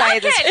let's try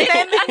this. Okay.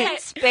 Feminine Okay.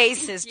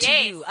 spaces to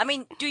Yes. you. I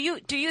mean, do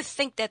you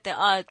think that there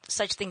are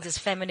such things as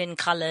feminine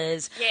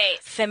colors, Yes.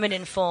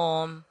 feminine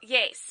form?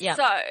 Yes. Yeah.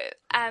 So,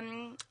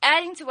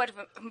 adding to what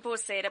Mpo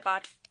said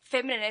about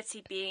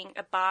femininity being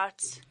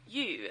about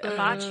you,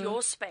 about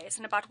your space,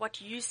 and about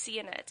what you see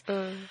in it,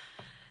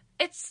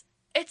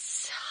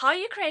 it's how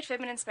you create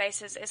feminine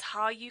spaces is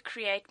how you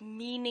create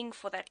meaning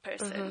for that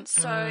person.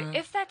 So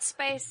if that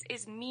space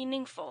is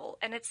meaningful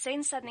and it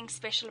sends something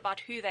special about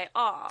who they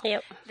are,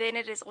 Yep. then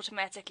it is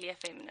automatically a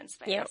feminine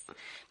space. Yep.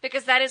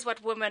 Because that is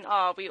what women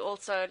are. We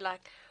also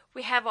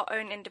we have our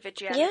own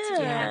individuality.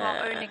 We have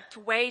our own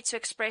way to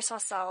express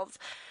ourselves.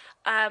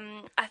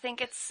 I think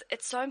it's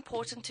so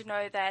important to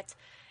know that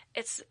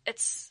it's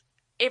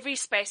every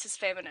space is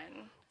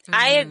feminine.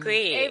 I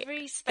agree.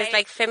 Every space. It's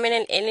like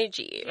feminine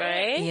energy,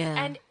 right?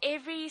 Yeah. And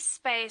every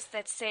space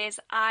that says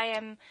I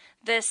am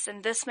this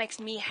and this makes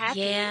me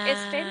happy Yeah.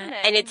 is feminine.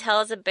 And it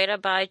tells a bit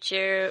about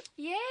you.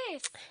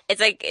 yes. It's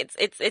like,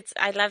 it's,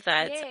 I love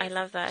that. Yes. I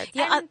love that.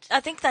 Yeah, And- I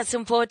think that's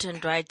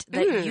important, right?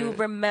 That you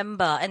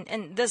remember,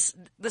 and this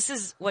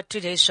is what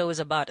today's show is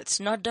about.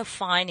 It's not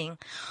defining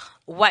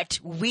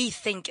what we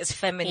think is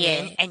feminine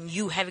Yeah. and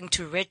you having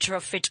to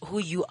retrofit who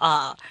you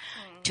are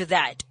to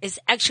that. It's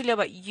actually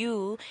about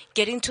you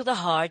getting to the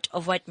heart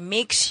of what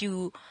makes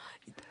you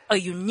a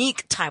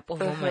unique type of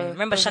woman.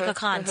 Remember Shaka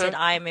Khan said,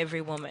 I am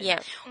every woman. Yeah.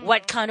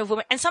 What kind of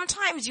woman? And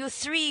sometimes you're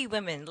three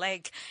women.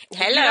 Like,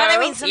 Hello. you know what I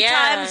mean?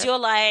 Sometimes Yeah. you're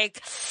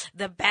like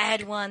the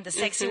bad one, the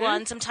sexy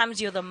one.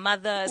 Sometimes you're the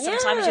mother.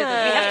 Sometimes you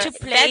have to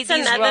play That's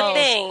these another roles.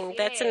 thing.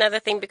 That's another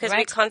thing because we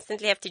Right.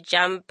 constantly have to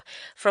jump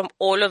from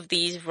all of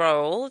these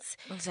roles.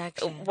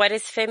 Exactly. What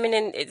is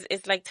feminine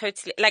is like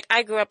totally, like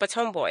I grew up a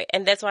tomboy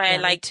and that's why I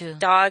me like too.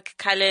 dark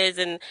colors,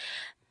 and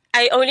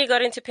I only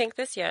got into pink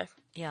this year.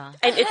 Yeah.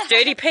 And it's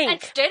dirty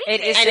pink. It's dirty.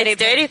 It is And dirty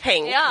it's dirty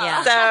pink. pink.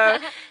 Yeah.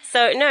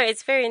 So no,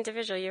 it's very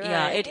individual. You're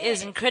Yeah, right. it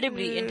is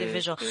incredibly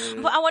individual.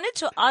 But I wanted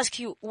to ask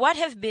you, what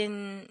have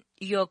been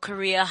your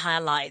career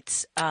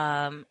highlights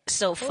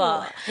so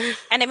far?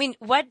 And I mean,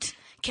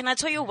 can I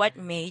tell you what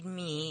made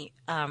me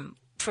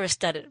first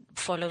started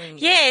following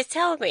you? Yes,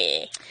 tell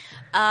me.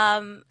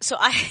 So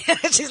I,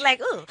 she's like,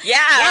 oh, Yeah.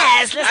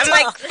 yes, let's I'm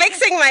talk. like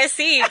fixing my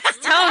seats.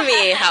 Tell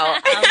me how.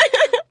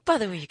 By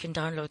the way, you can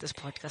download this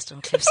podcast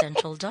on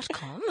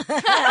cliffcentral.com.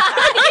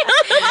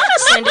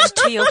 Send it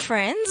to your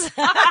friends.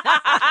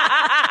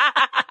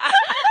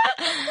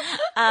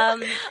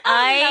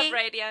 I love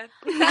radio.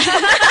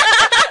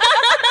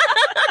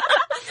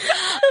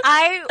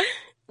 I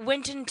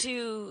went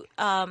into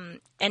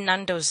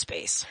Nando's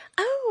space.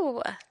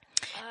 Oh.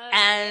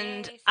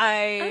 And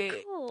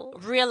I Cool.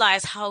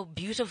 realized how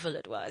beautiful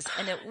it was.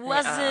 And it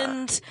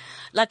wasn't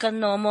like a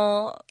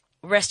normal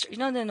restaurant, you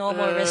know, the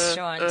normal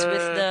restaurants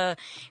with the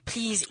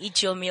please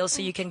eat your meal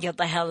so you can get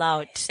the hell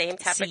out. Same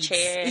type of seats.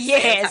 chair. same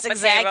Yes, type of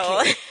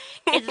exactly.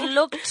 table. It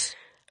looked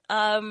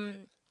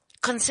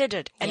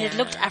considered, and it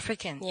looked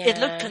African. It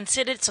looked Yeah.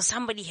 considered, so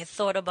somebody had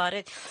thought about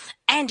it,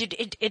 and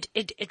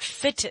it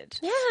fitted.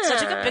 Yeah. So I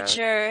took a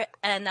picture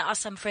and I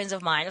asked some friends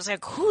of mine. I was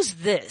like, "Who's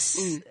this?"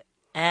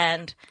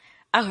 And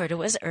I heard it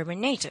was Urban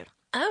Native.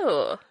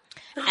 Oh.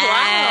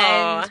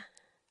 And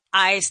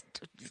I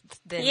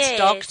then Yes.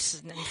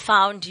 stalked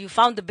and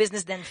found the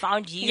business, then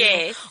found you,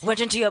 Yes.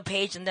 went into your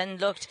page and then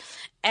looked,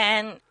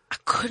 and I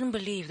couldn't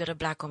believe that a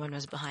black woman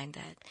was behind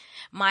that.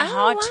 My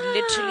heart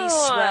literally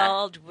wow.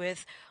 swelled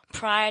with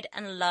pride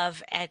and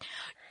love. And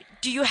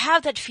do you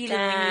have that feeling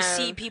when you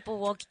see people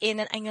walk in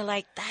and you're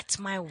like, that's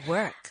my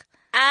work?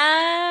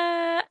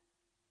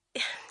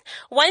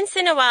 Once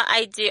in a while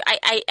I do.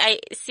 I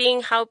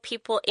seeing how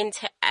people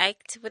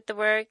interact with the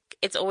work,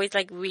 it's always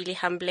like really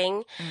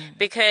humbling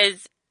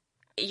because,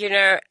 you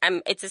know,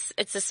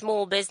 it's a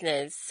small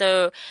business.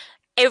 So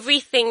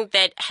everything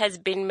that has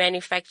been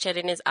manufactured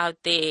and is out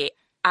there,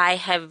 I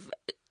have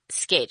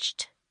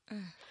sketched.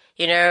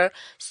 You know,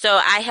 so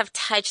I have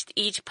touched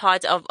each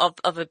part of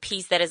a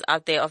piece that is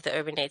out there of the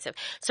Urban Native.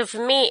 So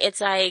for me,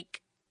 it's like,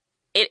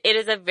 it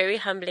is a very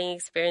humbling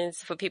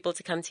experience for people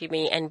to come to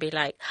me and be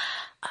like,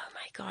 oh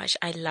my gosh,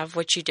 I love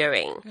what you're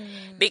doing.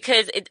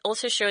 Because it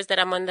also shows that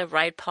I'm on the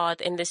right path,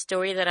 and the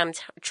story that I'm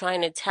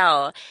trying to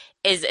tell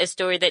is a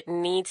story that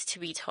needs to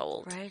be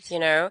told. Right. You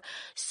know?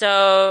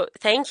 So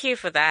thank you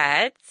for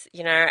that.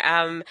 You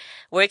know,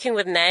 working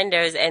with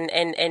Nando's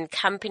and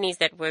companies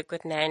that work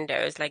with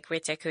Nando's, like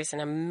Riteco is an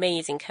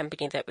amazing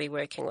company that we're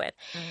working with.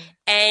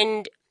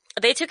 And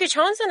they took a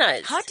chance on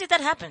us. How did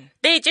that happen?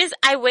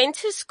 I went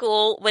to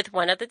school with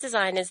one of the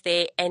designers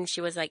there, and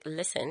she was like,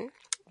 listen,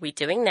 we're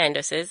doing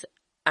Nando's.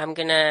 I'm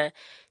going to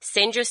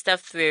send your stuff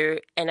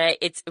through, and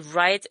it's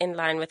right in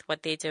line with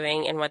what they're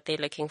doing and what they're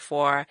looking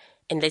for,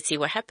 and let's see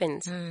what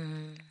happens.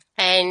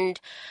 And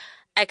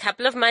a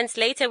couple of months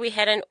later, we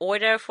had an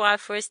order for our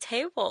first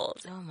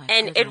tables. Oh my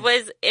and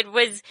goodness. it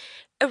was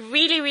a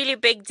really, really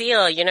big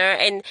deal, you know,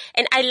 and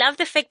I love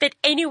the fact that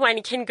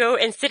anyone can go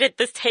and sit at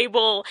this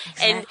table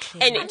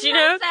Exactly. and you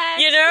know, that.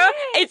 you know,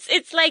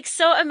 it's like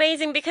so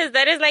amazing because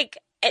that is like,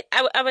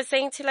 I was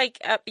saying to like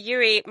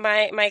Yuri,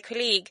 my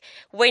colleague,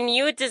 when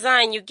you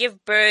design, you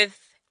give birth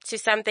to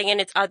something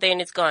and it's out there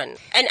and it's gone.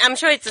 And I'm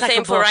sure it's the Like a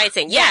same for book.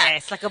 writing. Yeah,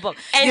 it's like a book.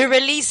 And- you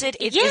release it,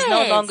 it is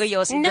no longer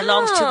yours. It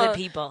belongs to the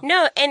people.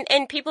 No,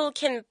 and people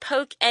can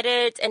poke at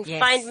it and Yes.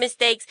 find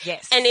mistakes.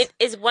 Yes. And it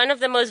is one of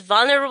the most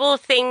vulnerable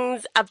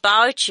things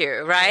about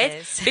you, right?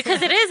 Yes.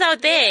 Because it is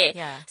out there.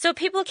 Yeah. So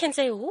people can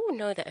say, oh,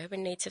 no, the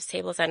Urban Natives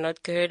tables are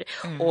not good.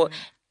 Or,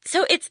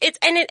 so it's,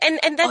 and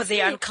that's Or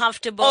they're it.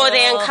 uncomfortable. Or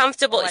they're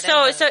uncomfortable. or So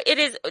whatever. it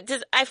is,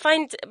 I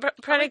find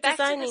product Back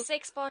to designing. the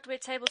sex part where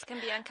tables can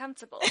be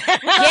uncomfortable.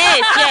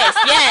 Yes.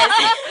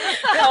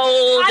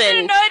 Cold I didn't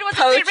and know it was a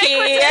pokey.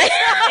 prerequisite.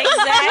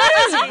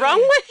 Exactly. What's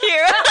wrong with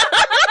you?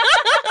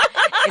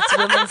 It's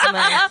women's month.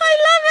 I love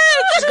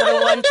it. She's got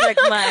a one-trick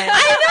mind. I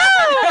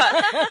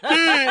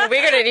know.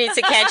 We're gonna need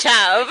to catch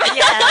up.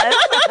 Yes.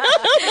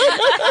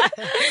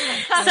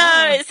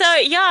 So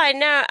yeah,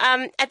 no.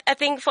 I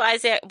think for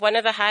us, one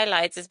of the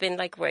highlights has been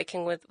like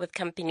working with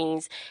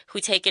companies who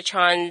take a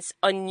chance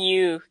on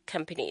new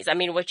companies. I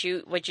mean, what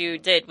you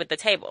did with the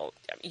table,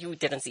 you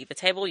didn't see the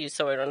table, you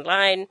saw it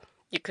online.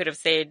 You could have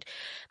said,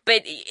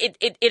 but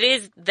it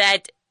is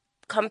that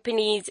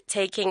companies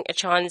taking a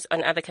chance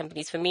on other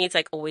companies. For me, it's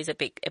like always a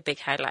big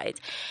highlight.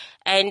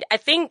 And I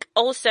think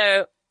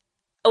also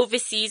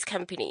overseas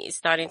companies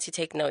starting to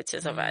take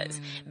notice of us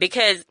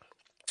because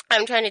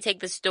I'm trying to take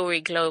the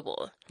story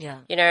global. Yeah.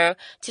 You know,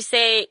 to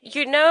say,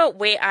 you know,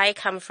 where I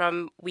come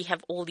from, we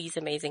have all these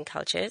amazing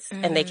cultures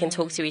and they can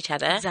talk to each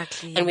other.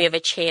 Exactly. And we have a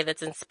chair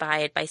that's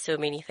inspired by so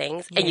many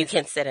things and you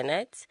can sit in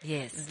it.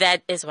 Yes.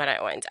 That is what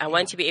I want. I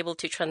want to be able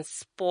to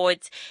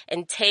transport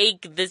and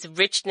take this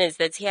richness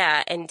that's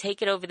here and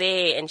take it over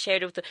there and share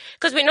it with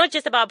because we're not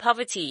just about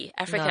poverty,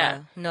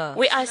 Africa. No.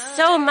 We are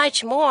so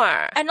much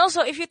more. And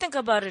also, if you think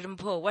about it,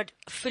 Mpo, what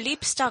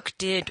Philippe Starck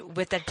did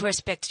with that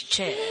Perspex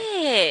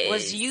chair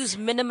was use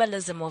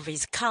minimalism of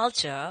his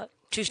culture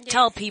to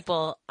tell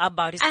people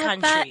about his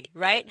country,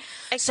 right?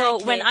 Exactly. So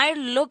when I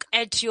look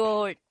at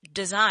your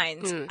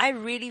designs, I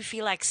really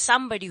feel like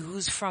somebody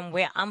who's from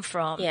where I'm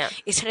from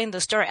is telling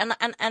the story. And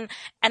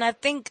I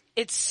think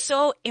it's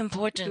so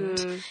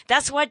important.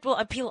 That's what will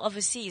appeal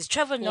overseas.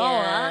 Trevor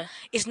Noah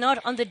is not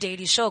on the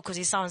Daily Show because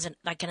he sounds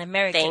like an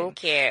American.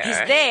 Thank you. He's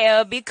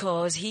there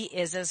because he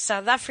is a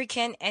South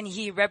African and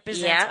he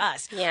represents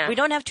us. Yeah. We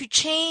don't have to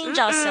change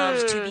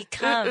ourselves to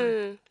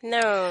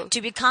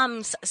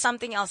become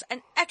something else.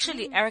 And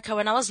actually, Erica,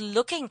 when I was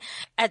looking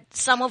at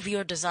some of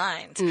your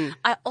designs,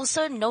 I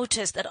also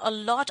noticed that a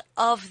lot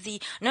of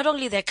not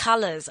only their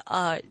colors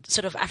are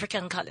sort of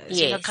African colors,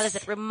 you know, colors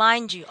that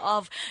remind you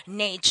of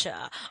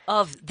nature,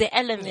 of the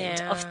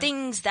element, of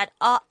things that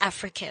are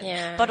African,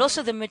 but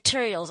also the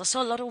materials. I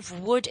saw a lot of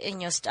wood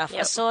in your stuff.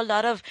 I saw a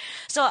lot of,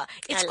 so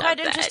it's quite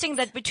interesting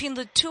that between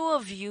the two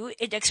of you,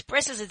 it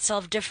expresses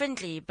itself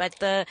differently, but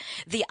the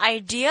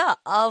idea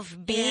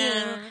of being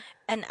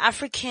an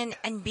African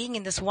and being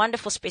in this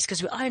wonderful space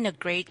because we are in a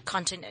great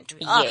continent.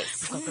 We've got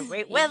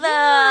great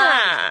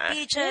weather,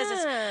 beaches,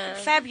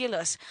 it's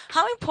fabulous.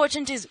 How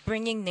important is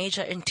bringing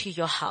nature into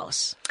your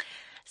house?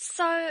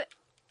 So,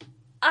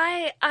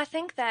 I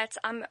think that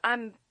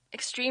I'm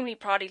extremely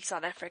proudly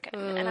South African,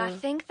 and I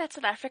think that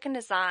South African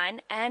design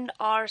and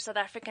our South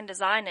African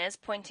designers,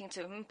 pointing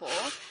to Mpo,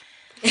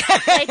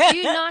 they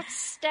do not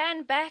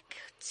stand back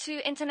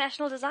to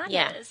international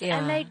designers,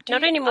 and they do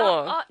not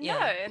anymore.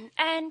 No,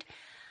 and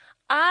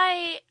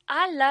I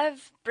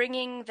love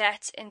bringing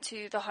that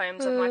into the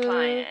homes of my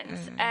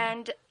clients,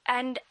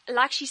 and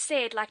like she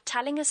said, like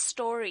telling a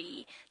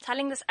story,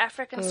 telling this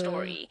African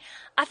story.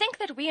 I think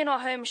that we in our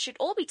homes should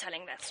all be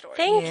telling that story.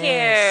 Thank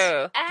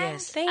you. And,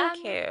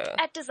 thank you.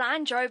 At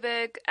Design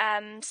Joburg,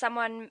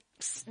 someone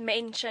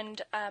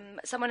mentioned,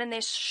 someone in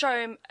their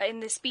show, in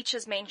their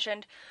speeches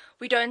mentioned,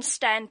 we don't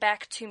stand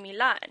back to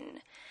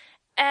Milan.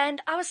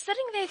 And I was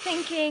sitting there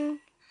thinking,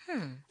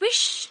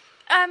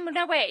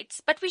 no, wait.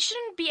 But we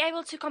shouldn't be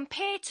able to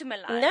compare to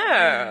Milan.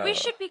 No. We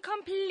should be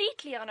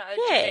completely on our own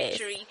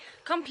trajectory,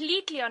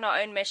 completely on our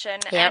own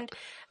mission. And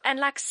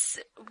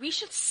we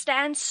should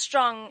stand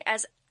strong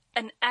as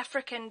an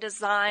African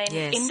design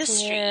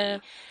industry.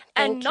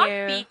 And not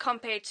be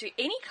compared to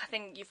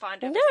anything you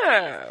find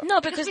overseas.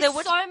 No, because they're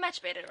so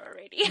much better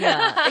already.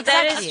 Yeah, exactly.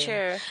 That is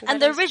true.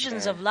 And the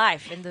origins of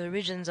life and the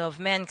origins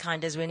of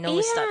mankind, as we know,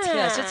 starts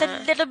here. So it's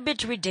a little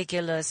bit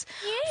ridiculous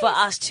for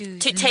us to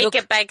take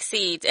a back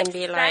seat and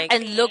be like,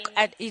 and look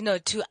at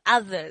to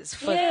others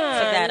for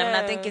that. I mean,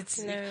 I think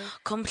it's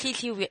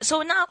completely weird.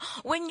 So now,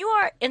 when you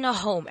are in a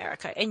home,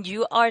 Erica, and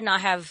you are now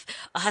have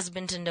a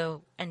husband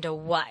and a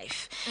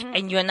wife,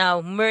 and you're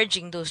now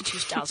merging those two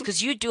styles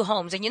because you do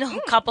homes, and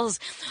couples,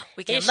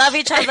 we can love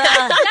each other.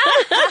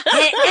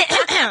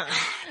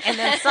 And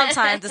then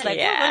sometimes it's like,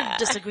 we're going to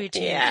disagree to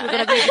you. We're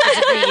going to agree to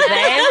disagree,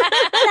 babe.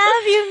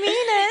 Love you,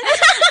 mean it.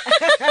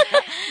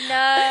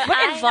 No.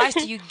 What advice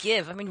do you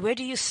give? I mean, where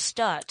do you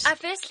start? I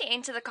firstly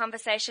enter the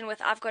conversation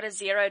with, I've got a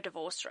 0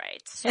 divorce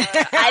rate. So I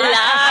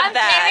love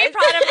that. I'm very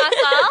proud of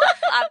myself.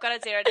 I've got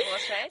a 0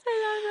 divorce rate.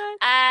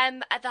 I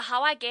love that.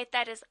 How I get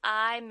that is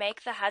I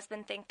make the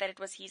husband think that it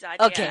was his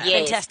idea. Okay,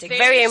 fantastic.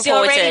 Very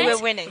important. So already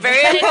we're winning.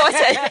 Very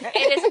important.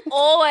 It is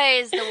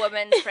always the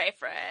woman's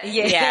preference.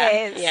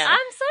 Yes. Yeah. I'm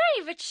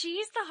sorry, but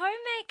she's the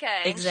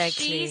homemaker. And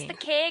exactly. She's the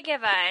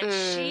caregiver. And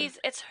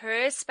it's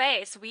her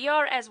space. We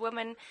are as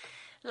women,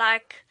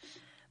 like,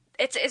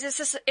 it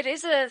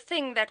is a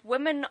thing that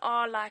women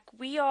are like,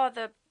 we are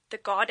the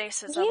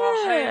goddesses of our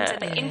homes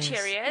and the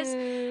interiors.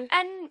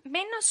 And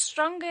men are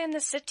stronger in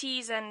the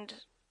cities and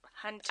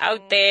hunting.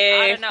 Out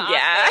there. I don't know,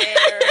 out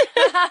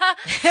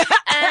there.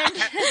 And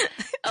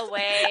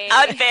away.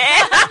 Out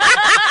there.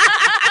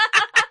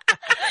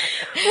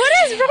 What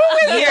is wrong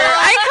with you?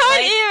 I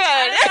can't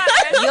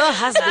even. Your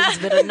husbands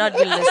better not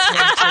be listening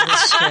to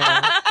this show.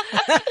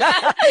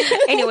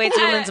 Anyway, it's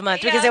Women's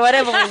Month. We can say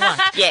whatever we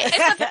want. Yes.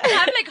 It's a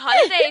public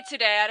holiday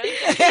today. I don't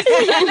think he's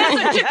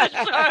listening to the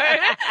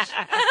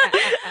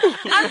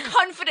show. I'm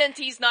confident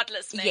he's not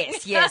listening.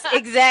 Yes,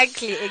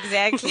 exactly.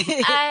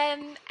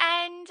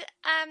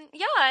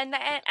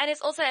 And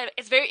it's also,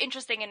 it's very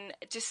interesting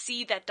to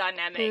see that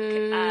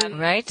dynamic.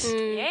 Right?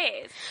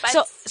 Yes.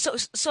 But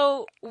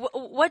So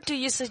what do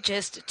you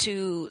suggest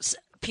to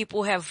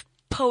people who have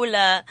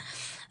polar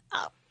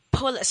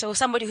polar. So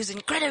somebody who's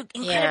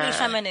incredibly Yeah.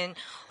 feminine,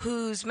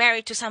 who's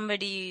married to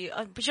somebody,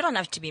 but you don't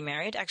have to be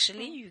married.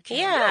 Actually, you can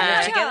Yeah.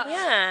 live together.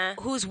 Yeah.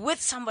 Who's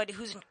with somebody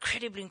who's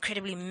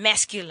incredibly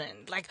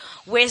masculine. Like,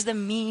 where's the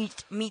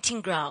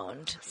meeting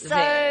ground? So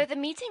there? the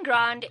meeting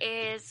ground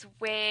is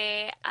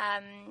where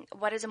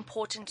what is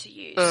important to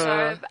you.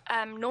 So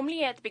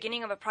normally at the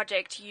beginning of a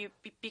project, you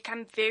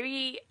become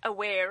very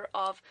aware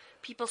of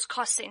people's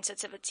cost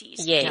sensitivities,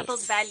 Yes.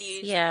 people's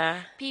values,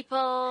 Yeah.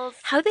 people's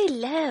How they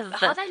live.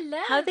 How they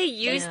live. How they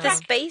use the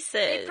spaces.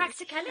 their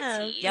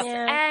practicalities. Yep.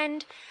 Yeah.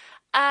 And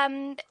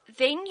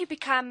then you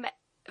become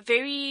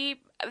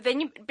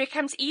it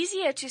becomes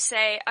easier to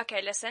say,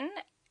 okay, listen,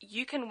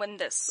 you can win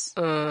this.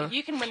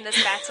 You can win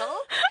this battle,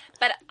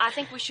 but I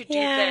think we should do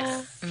Yeah.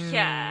 this.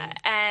 Yeah.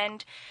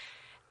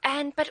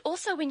 But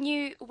also when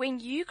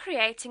you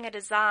creating a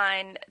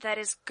design that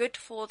is good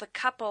for the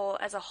couple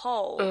as a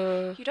whole,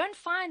 you don't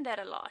find that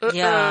a lot.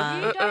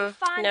 Yeah. You don't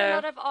find a No.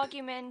 lot of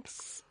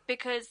arguments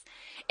because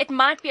it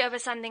might be over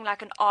something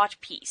like an art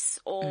piece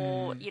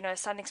or,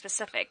 something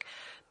specific.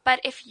 But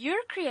if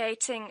you're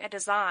creating a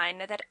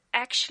design that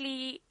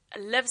actually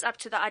lives up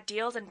to the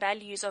ideals and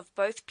values of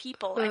both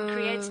people and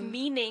creates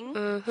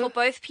meaning for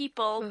both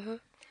people,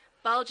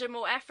 Belgium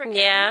or African,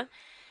 Yeah.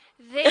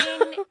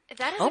 then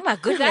that is Oh my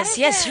goodness, that is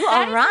yes, you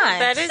are right.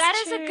 That is that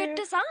is true. a good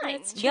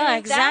design. Yeah,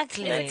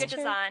 exactly. That's a good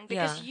design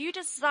because Yeah. you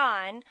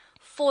design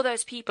for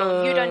those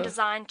people. You don't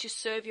design to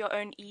serve your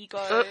own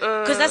ego.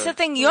 Because that's the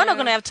thing, you're not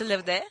going to have to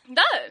live there.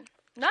 No.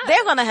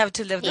 They're going to have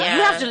to live there. You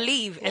Yeah. have to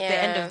leave at the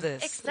end of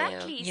this.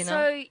 Exactly. You know?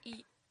 So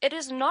it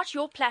is not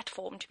your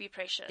platform to be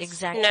precious.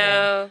 Exactly.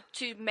 No.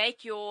 To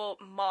make your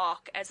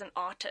mark as an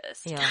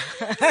artist. Yeah.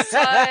 So, This is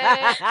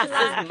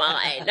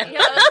mine.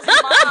 yeah, this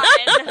is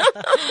mine.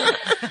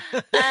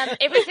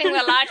 Everything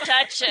the light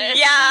touches.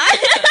 Yeah.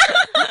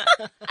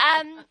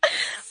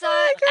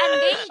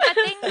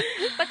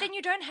 But then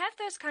you don't have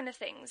those kind of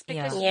things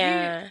because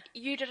Yeah.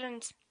 you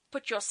didn't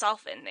put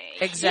yourself in there.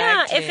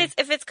 Exactly. Yeah,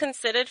 if it's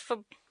considered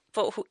for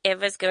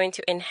whoever's going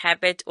to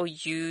inhabit or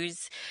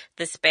use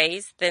the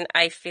space, then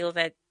I feel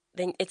that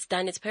then it's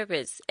done its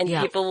purpose, and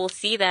Yeah. people will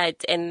see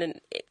that, and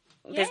then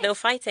there's no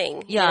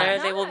fighting. Yeah.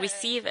 They will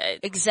receive it.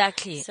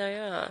 Exactly. So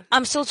yeah.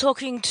 I'm still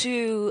talking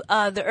to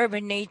the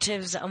urban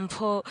natives,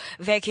 Mpho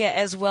Vekia,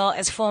 as well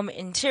as Form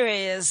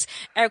Interiors,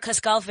 Erica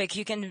Skalvik.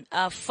 You can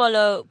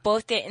follow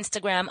both their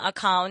Instagram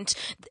account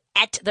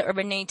at the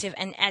Urban Native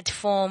and at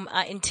Form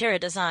Interior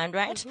Design,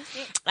 right?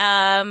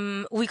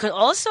 We could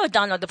also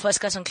download the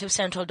podcast on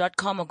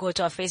cliffcentral.com or go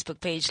to our Facebook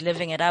page,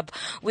 Living It Up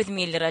with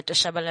me, Lerato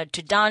Shabala,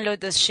 to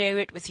download this, share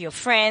it with your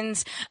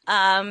friends.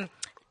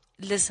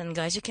 Listen,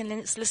 guys, you can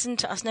listen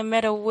to us no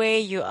matter where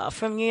you are.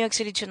 From New York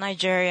City to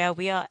Nigeria,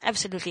 we are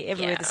absolutely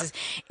everywhere. Yeah. This is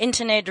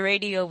internet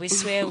radio. We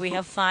swear we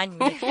have fun.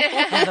 We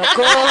have a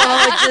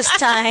gorgeous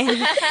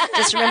time.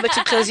 Just remember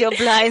to close your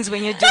blinds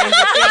when you're doing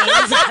the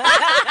things.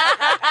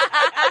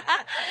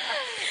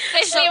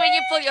 Especially when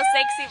you pull your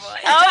sexy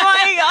voice. Oh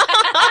my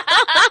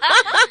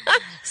god.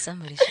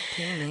 Somebody should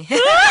pay me. So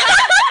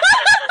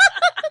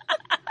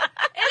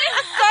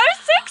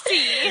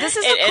sexy. This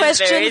is It a is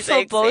question very for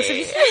sexy. both of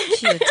you.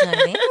 Thank you,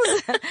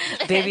 darlings.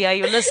 Baby, are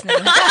you listening?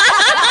 Oh,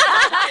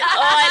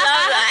 I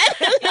love that.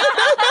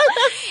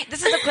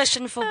 This is a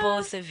question for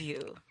both of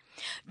you.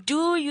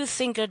 Do you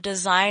think a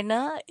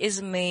designer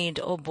is made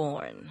or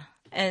born?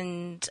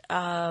 And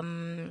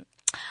I'll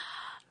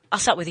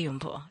start with you,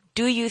 Mpho.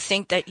 Do you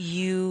think that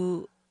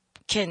you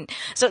can...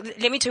 So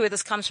let me tell you where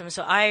this comes from.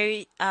 So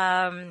I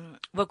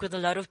work with a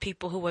lot of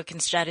people who work in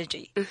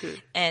strategy.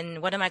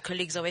 And one of my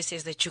colleagues always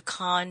says that you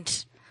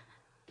can't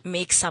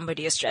make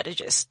somebody a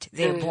strategist.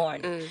 They're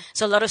born.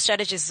 So a lot of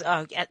strategists,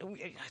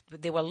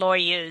 they were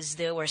lawyers,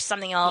 they were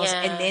something else,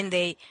 Yeah. and then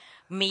they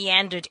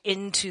meandered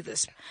into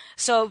this.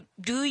 So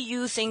do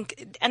you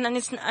think, and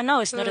then I know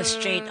it's not a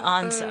straight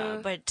answer,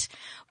 but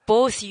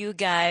both you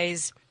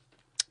guys,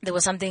 there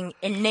was something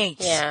innate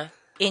Yeah.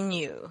 in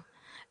you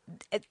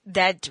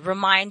that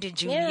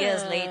reminded you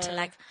years Yeah. later,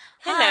 like,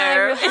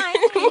 Hello.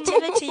 hi,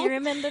 creativity, you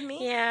remember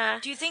me? Yeah.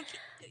 Do you think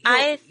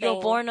I you're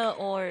think- born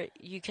or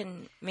you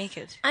can make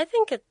it? I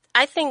think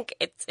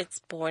it's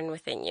born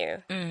within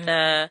you.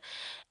 And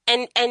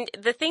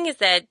the thing is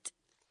that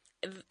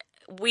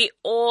we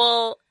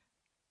all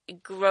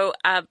grow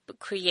up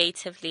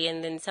creatively,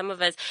 and then some of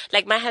us,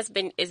 like my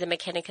husband is a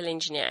mechanical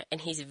engineer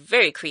and he's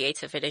very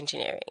creative at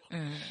engineering,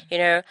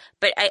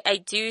 but I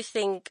do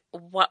think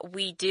what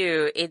we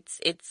do,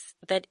 it's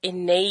that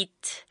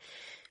innate,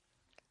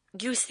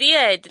 you see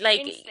it,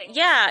 like, Instinct.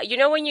 yeah,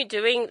 when you're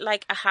doing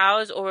like a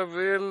house or a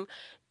room,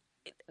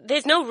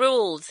 there's no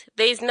rules.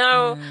 There's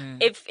no,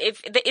 if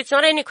it's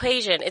not an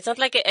equation. It's not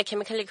like a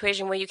chemical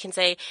equation where you can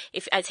say,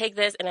 if I take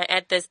this and I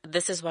add this,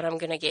 this is what I'm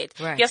going to get.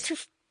 Right. You have to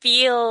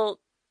feel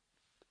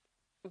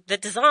the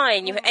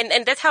design.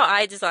 And that's how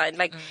I design.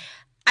 Like,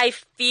 I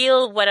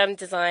feel what I'm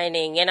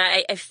designing and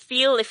I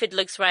feel if it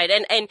looks right.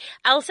 And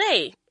I'll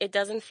say it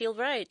doesn't feel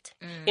right.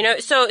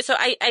 So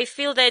I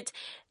feel that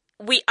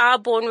we are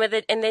born with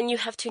it and then you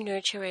have to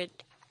nurture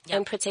it.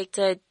 and protect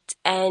it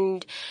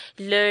and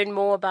learn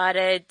more about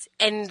it.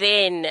 And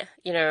then,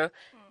 then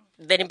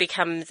it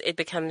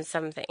becomes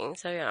something.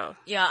 So yeah.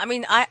 Yeah, I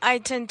mean, I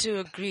tend to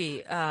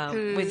agree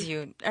with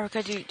you.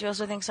 Erica, do you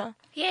also think so?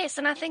 Yes,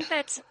 and I think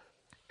that,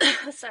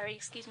 sorry,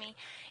 excuse me,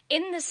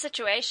 in this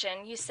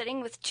situation, you're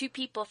sitting with two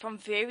people from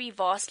very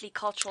vastly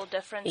cultural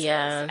differences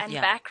and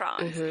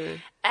backgrounds.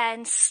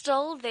 And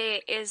still there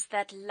is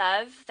that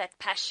love, that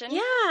passion,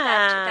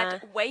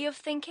 that way of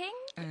thinking,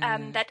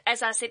 that,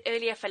 as I said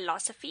earlier,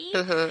 philosophy.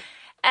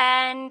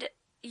 And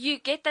you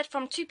get that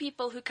from two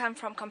people who come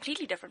from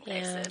completely different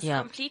places,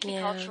 completely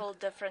cultural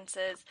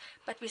differences,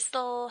 but we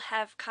still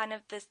have kind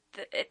of this,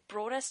 it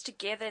brought us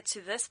together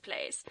to this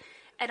place.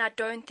 And I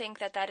don't think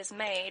that is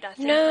made. I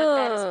think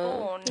that is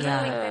born. Yeah.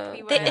 I think that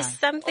we were There is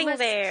something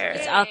there.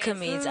 It's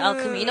alchemy. It's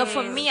alchemy.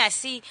 For me, I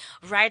see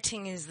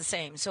writing is the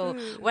same. So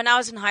when I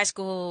was in high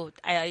school,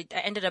 I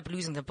ended up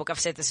losing the book.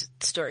 I've said this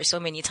story so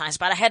many times,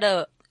 but I had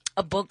a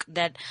book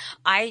that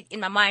I,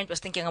 in my mind, was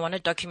thinking I want to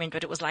document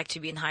what it was like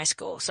to be in high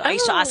school. So I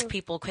used to ask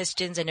people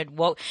questions, and it'd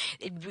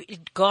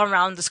go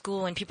around the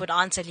school, and people would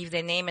answer, leave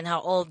their name and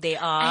how old they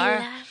are. I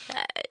love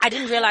that. I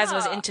didn't realize I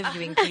was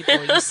interviewing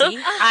people, you see.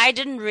 I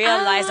didn't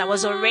realize I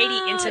was already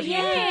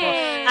interviewing people.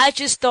 I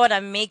just thought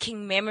I'm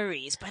making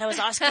memories, but I was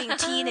asking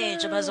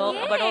teenage about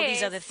all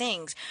these other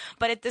things.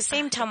 But at the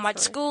same time, what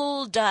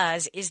school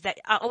does is that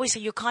I always say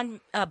you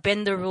can't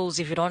bend the rules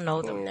if you don't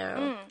know them.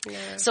 No.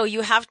 So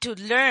you have to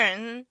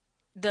learn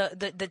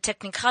the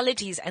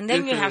technicalities, and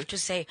then you have to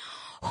say,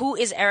 who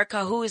is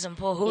Erica, who is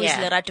Mpho, who is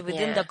Lerato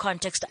within the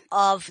context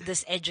of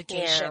this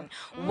education?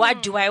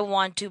 What do I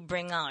want to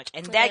bring out?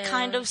 And that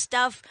kind of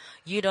stuff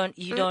you don't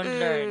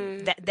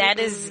learn. That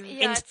is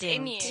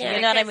instinct. You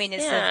know what I mean?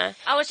 I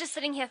was just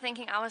sitting here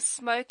thinking I was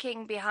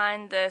smoking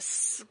behind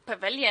this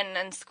pavilion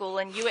in school,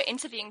 and you were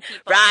interviewing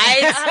people.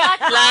 Right?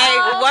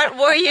 Like, what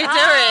were you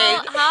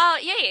doing? How?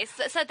 Yes.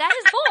 So that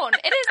is born.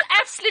 It is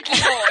absolutely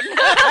born.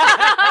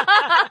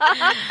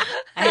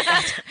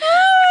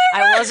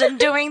 I wasn't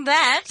doing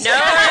that.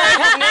 No,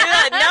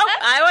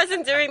 I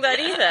wasn't doing that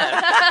either.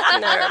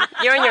 No,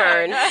 you're on your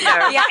own. No.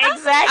 Yeah,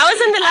 exactly. I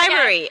was in the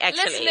library,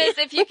 actually. Listeners,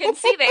 if you can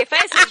see their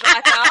faces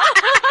right now,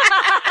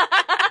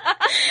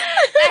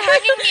 they're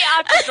hanging me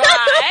out to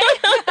dry.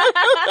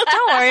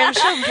 Don't worry, I'm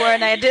sure Mpho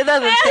and I did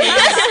other things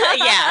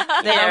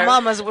that our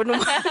mamas wouldn't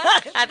want.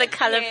 Other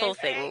colorful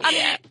things.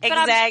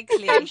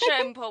 Exactly. I'm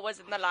sure Mpho was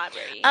in the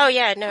library. Oh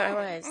yeah, no,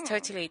 I was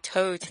totally in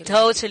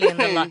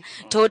the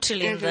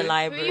totally in the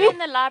library. Who were you in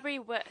the library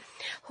with?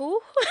 Who?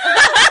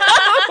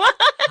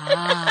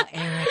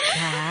 Erica.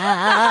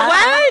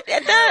 What?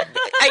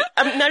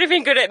 I'm not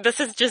even gonna. This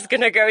is just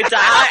gonna go down.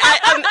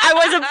 I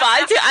was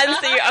about to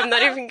answer you. I'm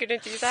not even gonna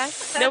do that.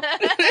 Nope.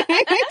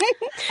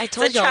 I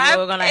told you we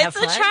were gonna have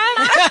fun. It's a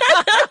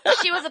trap.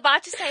 She was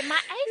about to say, my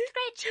 8th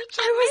grade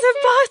teacher. I was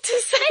about to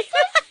say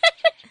that.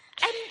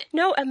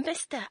 No, a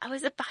mister. I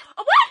was about.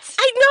 What?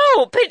 I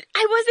know, but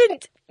I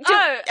wasn't.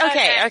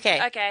 Okay.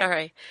 All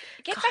right.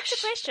 Get back to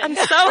questions. I'm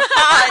so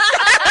hot.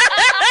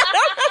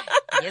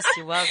 Yes,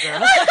 you are,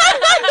 girl.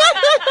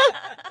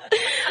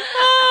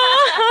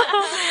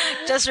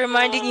 Just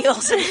reminding you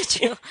also that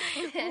you,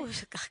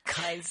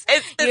 guys,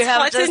 it's you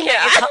have hot just in here.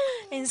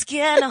 it's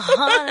getting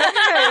hot.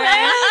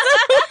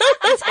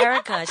 It's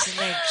Erica. She's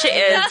like, She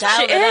is.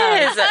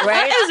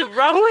 right? What is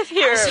wrong with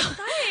you? Sorry,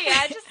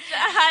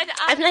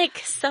 I'm like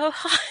so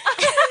hot.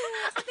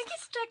 I think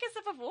he's took a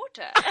sip of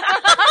water.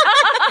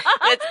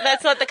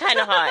 That's not the kind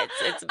of hot.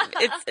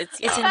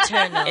 It's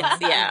internal.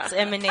 It's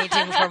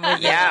emanating from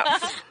within. Yeah.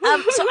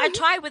 So I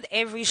try with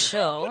every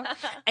show,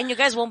 and you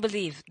guys won't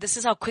believe this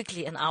is how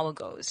quickly an hour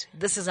goes.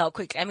 This is how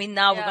quick. I mean,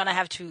 now we're gonna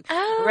have to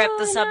wrap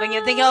this up, and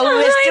you're thinking,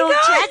 we're still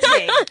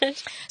chatting.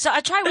 So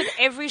I try with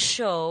every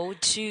show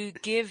to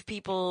give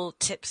people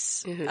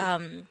tips.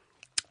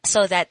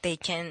 So that they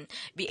can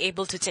be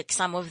able to take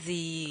some of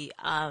the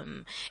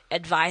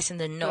advice and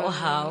the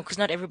know-how, because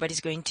not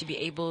everybody's going to be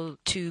able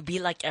to be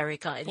like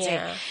Erica and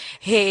say,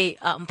 hey,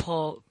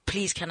 Mpho,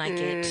 please can I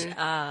get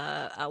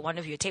one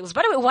of your tables?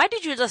 By the way, why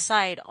did you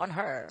decide on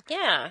her?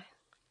 Yeah.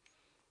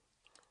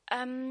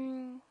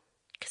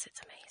 Because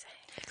it's amazing.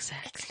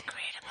 Exactly. It's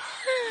incredible.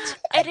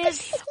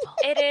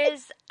 It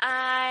is.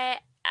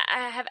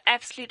 I have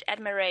absolute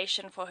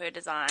admiration for her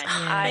design.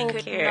 I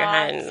could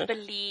not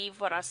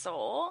believe what I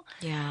saw.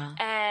 Yeah,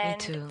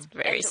 and me too. It's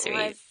very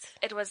sweet.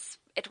 It was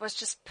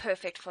just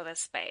perfect for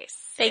this space.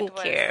 Thank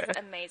you.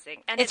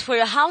 Amazing. And it's for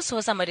your house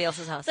or somebody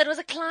else's house? So it was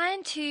a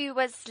client who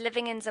was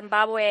living in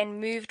Zimbabwe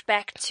and moved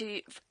back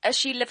to.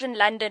 She lived in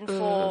London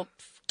for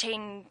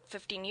 10,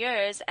 15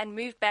 years and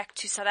moved back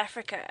to South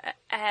Africa.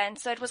 And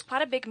so it was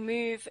quite a big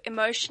move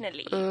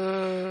emotionally.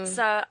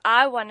 So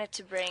I wanted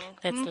to bring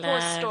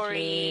Mpho's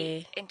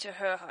story into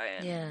her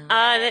home. Yeah.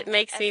 Oh, that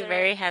makes me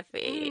very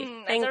happy.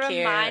 Thank as a you.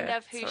 reminder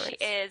of who she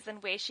is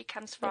and where she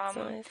comes from.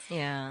 Nice.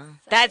 Yeah.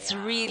 That's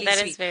really That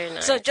sweet. is very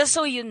nice. So just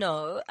so you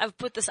know, I've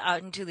put this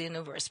out into the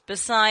universe.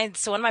 Besides,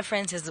 so one of my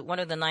friends has one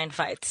of the 9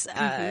 fights,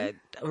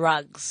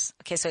 rugs.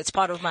 Okay, so it's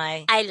part of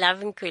my... I love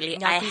Nkuli.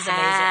 I Nyaki's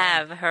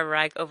have her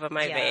rug over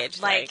my bed.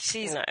 Like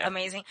she's no.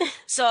 amazing.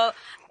 So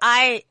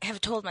I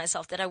have told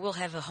myself that I will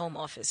have a home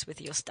office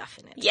with your stuff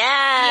in it.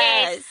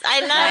 Yes. I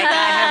love Like, that.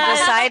 I have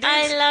decided.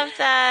 I love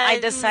that. I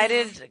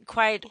decided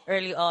quite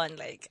early on,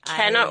 like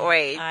Cannot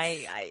wait.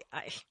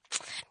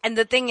 And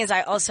the thing is,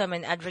 I also am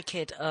an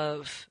advocate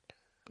of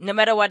no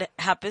matter what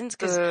happens,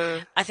 because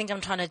I think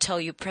I'm trying to tell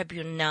you, prep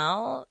you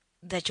now,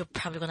 that you're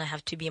probably going to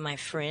have to be my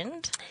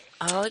friend.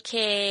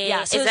 Okay.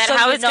 Yeah. Is that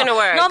how it's going to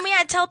work? No, me,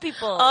 I tell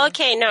people.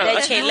 Okay, no.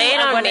 that Okay, you lay it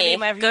are on gonna me. be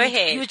my Go friend.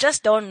 ahead. You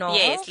just don't know.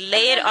 Yes,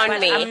 lay it on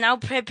But me. I'm now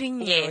prepping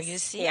you. Yes, You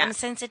see, yeah. I'm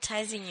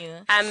sensitizing you.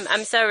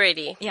 I'm so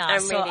ready. Yeah, I'm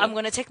so ready. I'm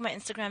going to take my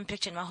Instagram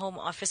picture in my home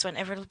office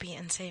whenever it'll be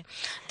and say,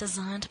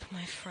 designed by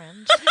my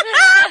friend.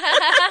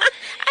 I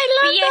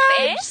love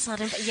that. BFF?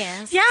 Sort of,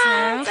 yes.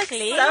 Yeah, it's like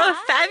exactly. so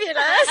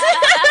fabulous.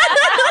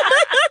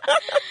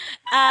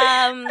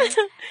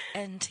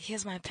 And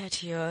here's my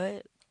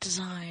patio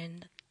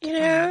designed You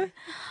know?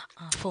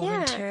 for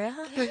winter.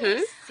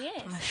 Yes.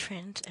 My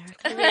friend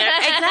Erica. Yeah,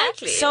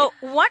 exactly. So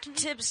what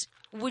tips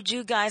would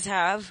you guys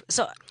have?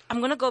 So I'm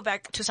going to go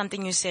back to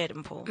something you said,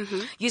 Mpo.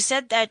 You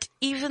said that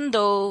even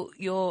though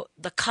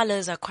the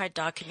colors are quite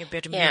dark in your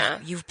bedroom, Yeah.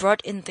 you've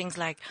brought in things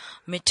like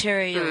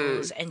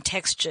materials and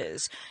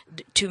textures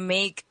to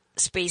make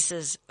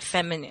spaces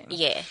feminine.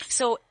 Yeah.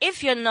 So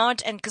if you're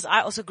not, and because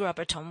I also grew up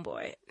a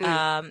tomboy,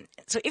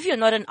 so if you're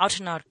not an out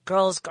and out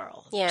girl,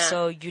 Yeah.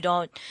 so you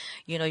don't,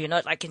 you're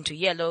not like into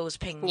yellows,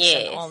 pinks,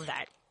 Yes. and all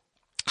that.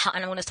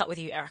 And I want to start with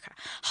you, Erica.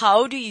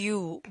 How do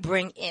you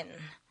bring in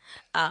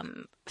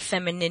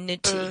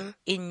femininity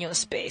in your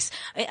space?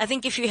 I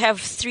think if you have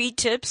 3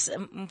 tips,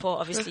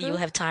 obviously you'll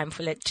have time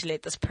to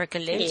let this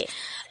percolate.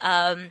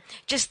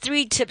 Just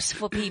 3 tips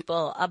for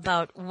people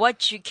about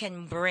what you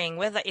can bring,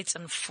 whether it's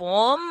in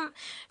form,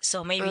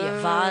 so maybe a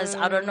vase,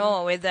 I don't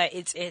know, whether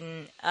it's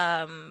in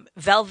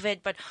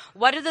velvet, but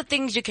what are the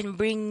things you can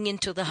bring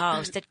into the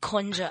house that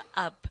conjure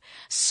up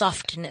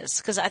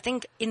softness? Because I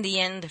think in the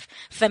end,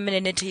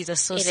 femininity is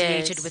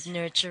associated is. with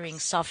nurturing,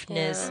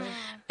 softness,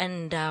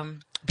 and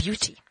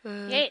beauty.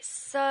 Yes.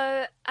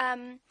 So,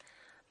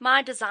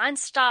 my design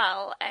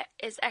style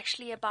is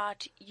actually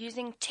about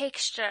using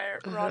texture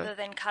rather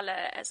than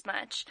color as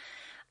much.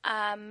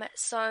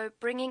 So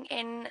bringing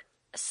in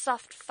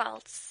soft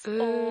felts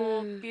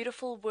or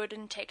beautiful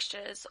wooden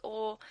textures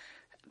or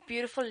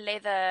beautiful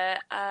leather,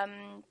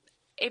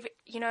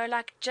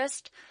 like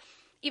just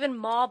even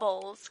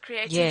marbles,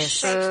 creating Yes.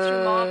 shapes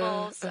through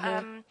marbles,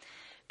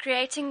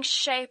 creating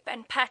shape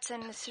and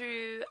pattern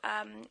through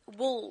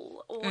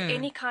wool or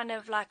any kind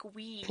of like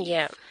weave.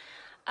 Yeah.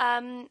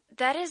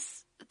 That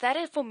is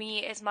for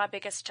me is my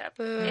biggest tip.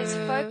 Is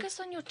focus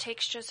on your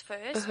textures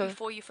first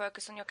before you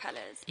focus on your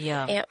colors.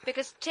 Yeah. Yeah.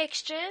 Because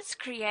textures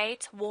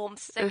create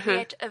warmth, they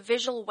create a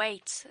visual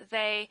weight,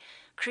 they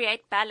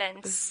create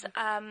balance,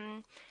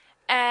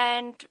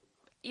 and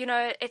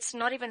it's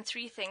not even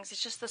 3 things;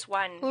 it's just this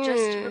one.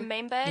 Just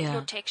remember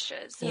your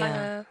textures. Yeah.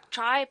 Like,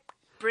 try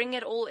bring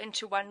it all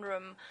into one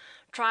room.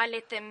 Try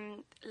let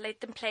them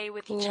play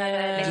with each other.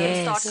 Let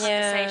them start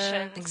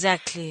conversations.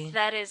 Exactly.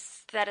 That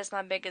is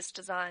my biggest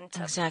design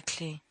tip.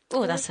 Exactly.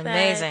 Oh, that's Love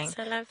amazing.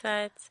 that. I love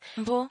that.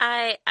 Mpo?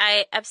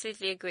 I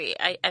absolutely agree.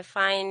 I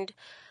find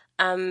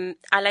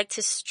I like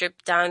to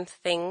strip down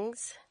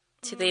things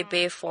to their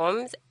bare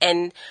forms,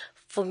 and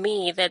for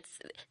me, that's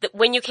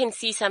when you can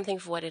see something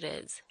for what it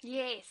is.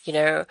 Yes.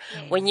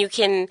 When you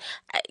can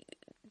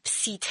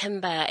see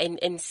timber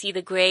and see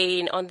the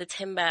grain on the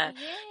timber.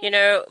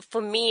 For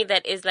me,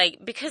 that is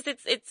like, because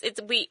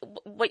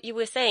what you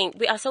were saying,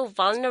 we are so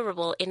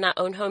vulnerable in our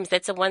own homes.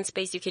 That's the one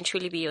space you can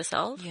truly be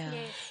yourself.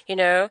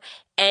 Yeah.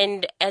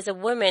 And as a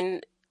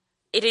woman,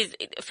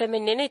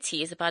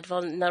 femininity is about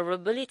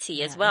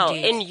vulnerability as well,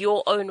 indeed. in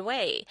your own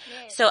way.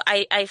 So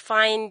I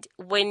find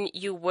when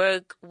you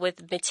work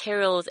with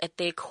materials at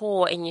their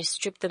core and you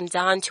strip them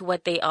down to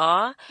what they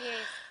are.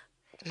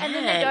 And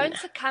then they don't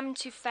succumb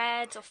to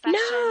fads or fashion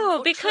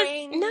or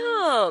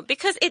trends.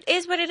 Because it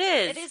is what it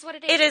is. It is what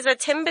it is. It is a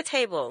timber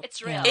table.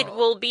 It's real. It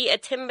will be a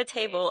timber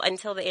table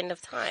until the end of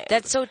time.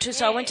 That's so true.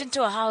 So I went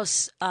into a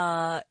house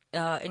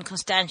in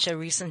Constantia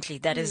recently.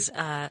 That is,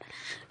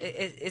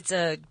 it's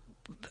a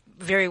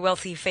very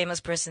wealthy,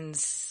 famous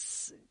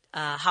person's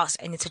house,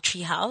 and it's a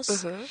tree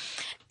house.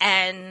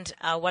 And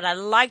what I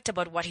liked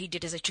about what he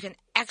did is that you can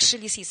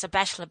actually see, it's a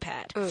bachelor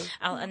pad,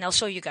 and I'll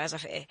show you guys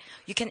off air.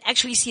 You can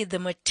actually see the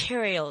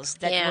materials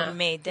that were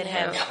made that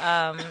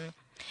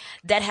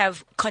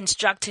have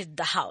constructed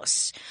the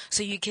house.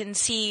 So you can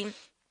see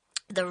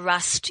the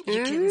rust,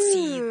 you can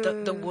see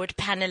the wood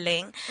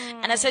paneling.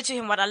 And I said to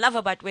him, what I love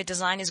about where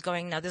design is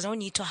going now, there's no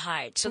need to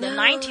hide. So the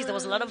 90s, there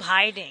was a lot of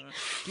hiding.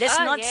 Let's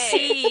not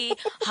see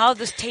how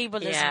this table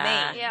is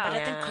made. But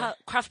I think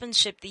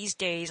craftsmanship these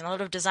days, and a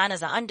lot of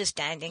designers are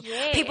understanding.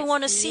 People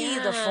want to see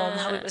the form,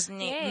 how it was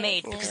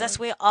made, because that's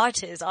where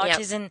art is. Art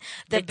is in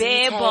the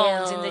bare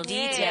bones, in the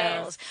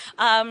details.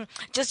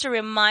 Just to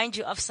remind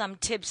you of some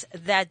tips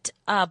that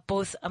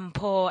both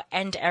Mpo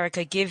and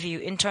Erica give you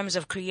in terms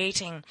of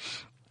creating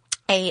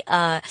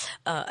a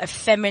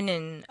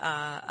feminine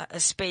a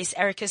space.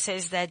 Erica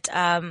says that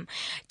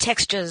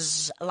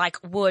textures like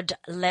wood,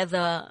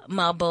 leather,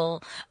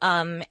 marble,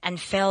 and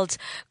felt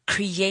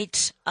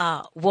create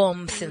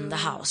warmth in the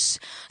house.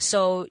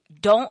 So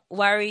don't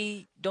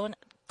worry, don't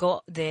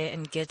go there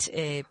and get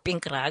a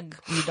pink rug.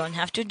 You don't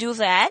have to do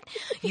that.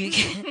 You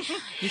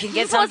can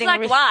get something.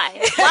 Like, why?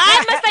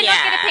 Why must I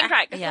not get a pink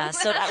rug? Yeah,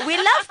 so we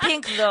love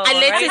pink though.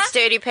 Unless right? it's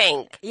dirty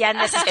pink. Yeah,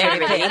 unless it's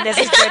dirty pink. Unless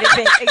it's dirty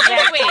pink.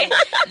 Exactly.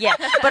 Yeah.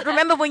 But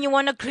remember, when you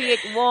want to create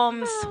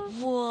warmth,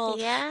 wool,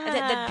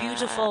 that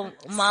beautiful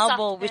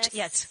marble, which,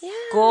 it's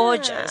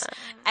gorgeous.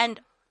 And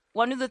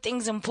one of the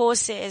things Mpho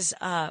says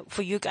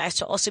for you guys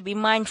to also be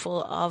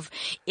mindful of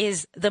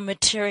is the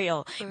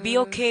material. Be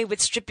okay with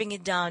stripping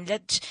it down.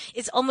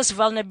 It's almost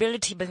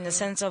vulnerability, but in the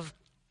sense of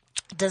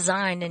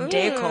design and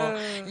decor.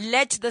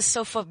 Let the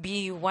sofa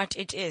be what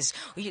it is.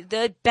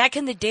 Back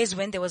in the days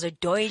when there was a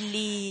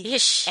doily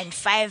and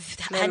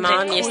 500 My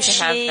mom used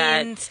to have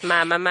that.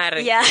 Mama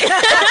Mari. Yeah.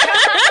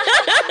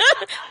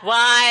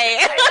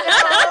 Why?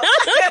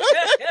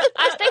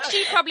 I think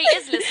she probably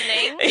is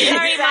listening.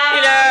 Sorry, Mom.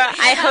 You know,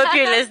 I hope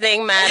you're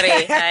listening,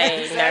 Mari.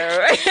 I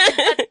know.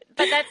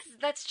 But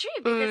that's true,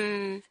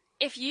 because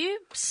if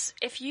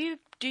you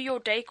do your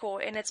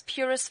decor in its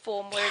purest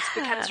form where it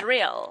becomes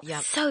real,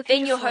 So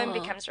then your home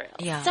becomes real.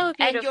 Yeah. So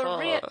beautiful.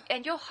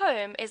 And your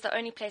home is the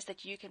only place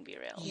that you can be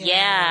real.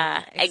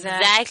 Yeah,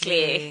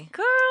 exactly.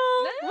 Girl.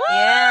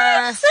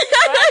 Yeah.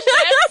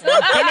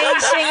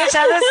 Pinching each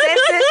other's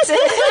senses.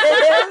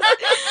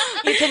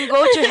 You can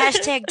go to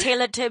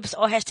 #TaylorTips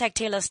or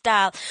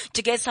 #TaylorStyle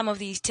to get some of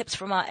these tips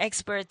from our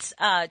experts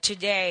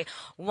today.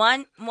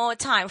 One more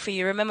time for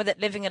you. Remember that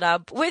Living It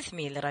Up with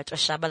me, Lerato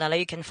Shabalala.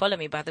 You can follow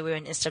me, by the way,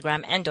 on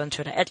Instagram and on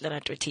Twitter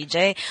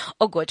 @LerattoTJ,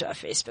 or go to our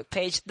Facebook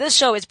page. This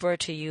show is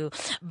brought to you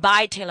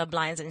by Taylor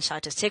Blinds and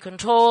Shutters. Take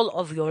control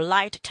of your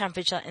light,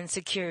 temperature, and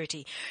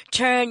security.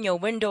 Turn your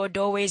window or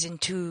doorways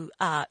into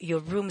your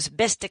room's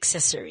best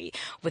accessory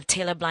with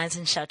Taylor Blinds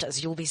and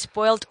Shutters. You'll be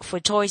spoiled for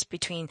choice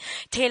between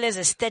Taylor's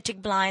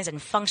aesthetic blinds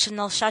and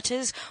functional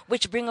shutters,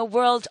 which bring a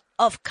world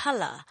of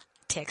color,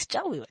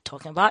 texture. We were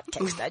talking about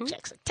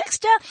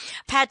texture,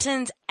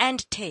 patterns,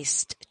 and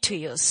taste to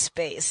your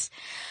space.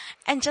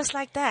 And just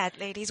like that,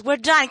 ladies, we're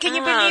done. Can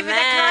you believe it?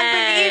 I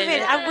can't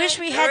believe it. I wish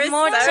we had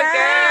more so time.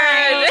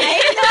 good.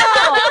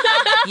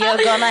 I know.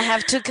 You're gonna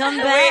have to come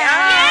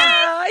back.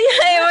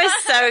 It was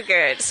so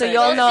good. So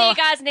y'all See know. you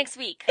guys next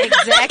week.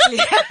 Exactly.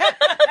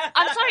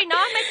 I'm sorry, no,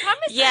 I made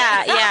promises.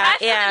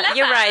 Yeah.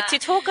 You're right. To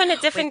talk on a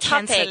different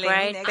topic, cancelling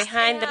right? next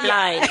Behind the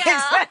blind.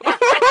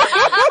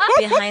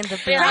 Behind the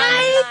blind.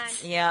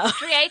 Right. Yeah.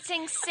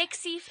 Creating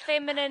sexy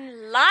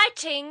feminine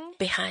lighting.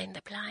 Behind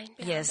the blind.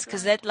 Yes,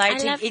 because that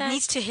lighting, love it that.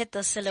 needs to hit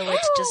the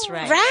silhouette just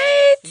right.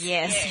 Right?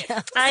 Yes.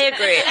 I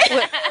agree.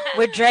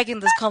 We're dragging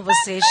this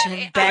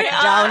conversation back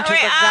down to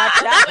the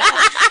gutter.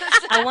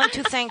 I want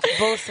to thank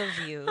both of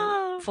you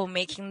for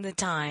making the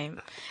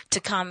time to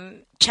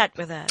come chat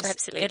with us.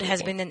 Absolutely. It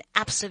has been an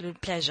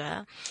absolute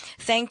pleasure.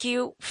 Thank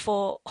you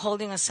for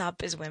holding us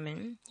up as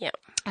women. Yeah.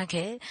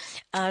 Okay.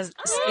 Yeah.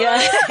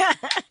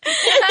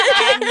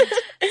 And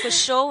for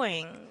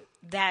showing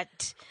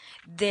that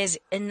there's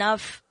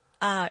enough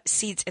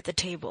seats at the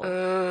table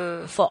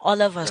for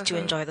all of us to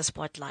enjoy the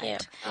spotlight. Yeah.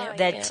 That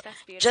That's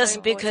beautiful. just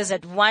So because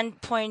at one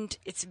point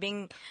it's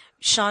being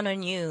shone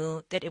on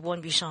you, that it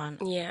won't be shone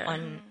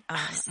on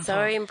So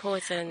Mpho.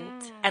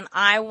 important. And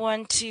I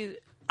want to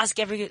ask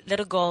every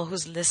little girl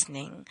who's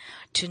listening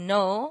to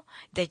know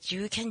that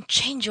you can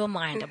change your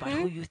mind about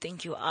who you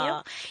think you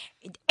are.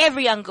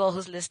 Every young girl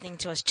who's listening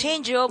to us,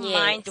 change your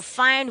mind to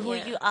find who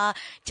you are,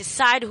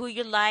 decide who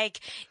you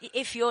like.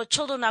 If your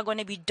children are going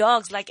to be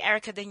dogs like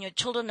Erica, then your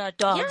children are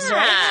dogs,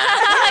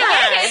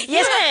 right?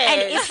 Yes.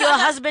 And if your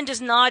husband is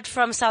not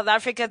from South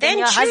Africa, then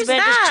your choose husband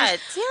that.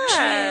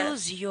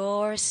 is choose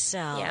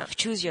yourself. Yeah.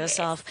 Choose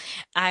yourself.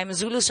 I'm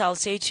Zulu, so I'll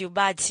say to you,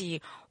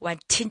 Bati,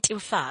 wathinta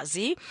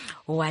imfazi,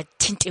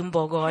 wathinta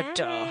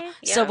imbokodo.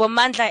 So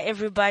Bomandla,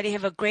 everybody,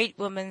 have a great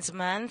Women's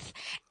Month,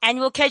 and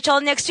we'll catch y'all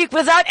next week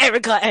without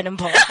Erica and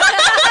Mpho.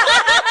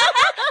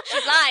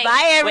 She's lying.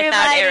 Bye, everybody.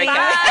 Without Erica.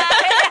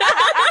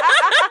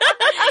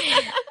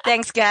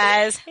 Thanks,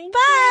 guys.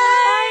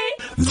 Bye.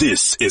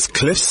 This is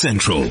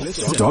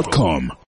CliffCentral.com.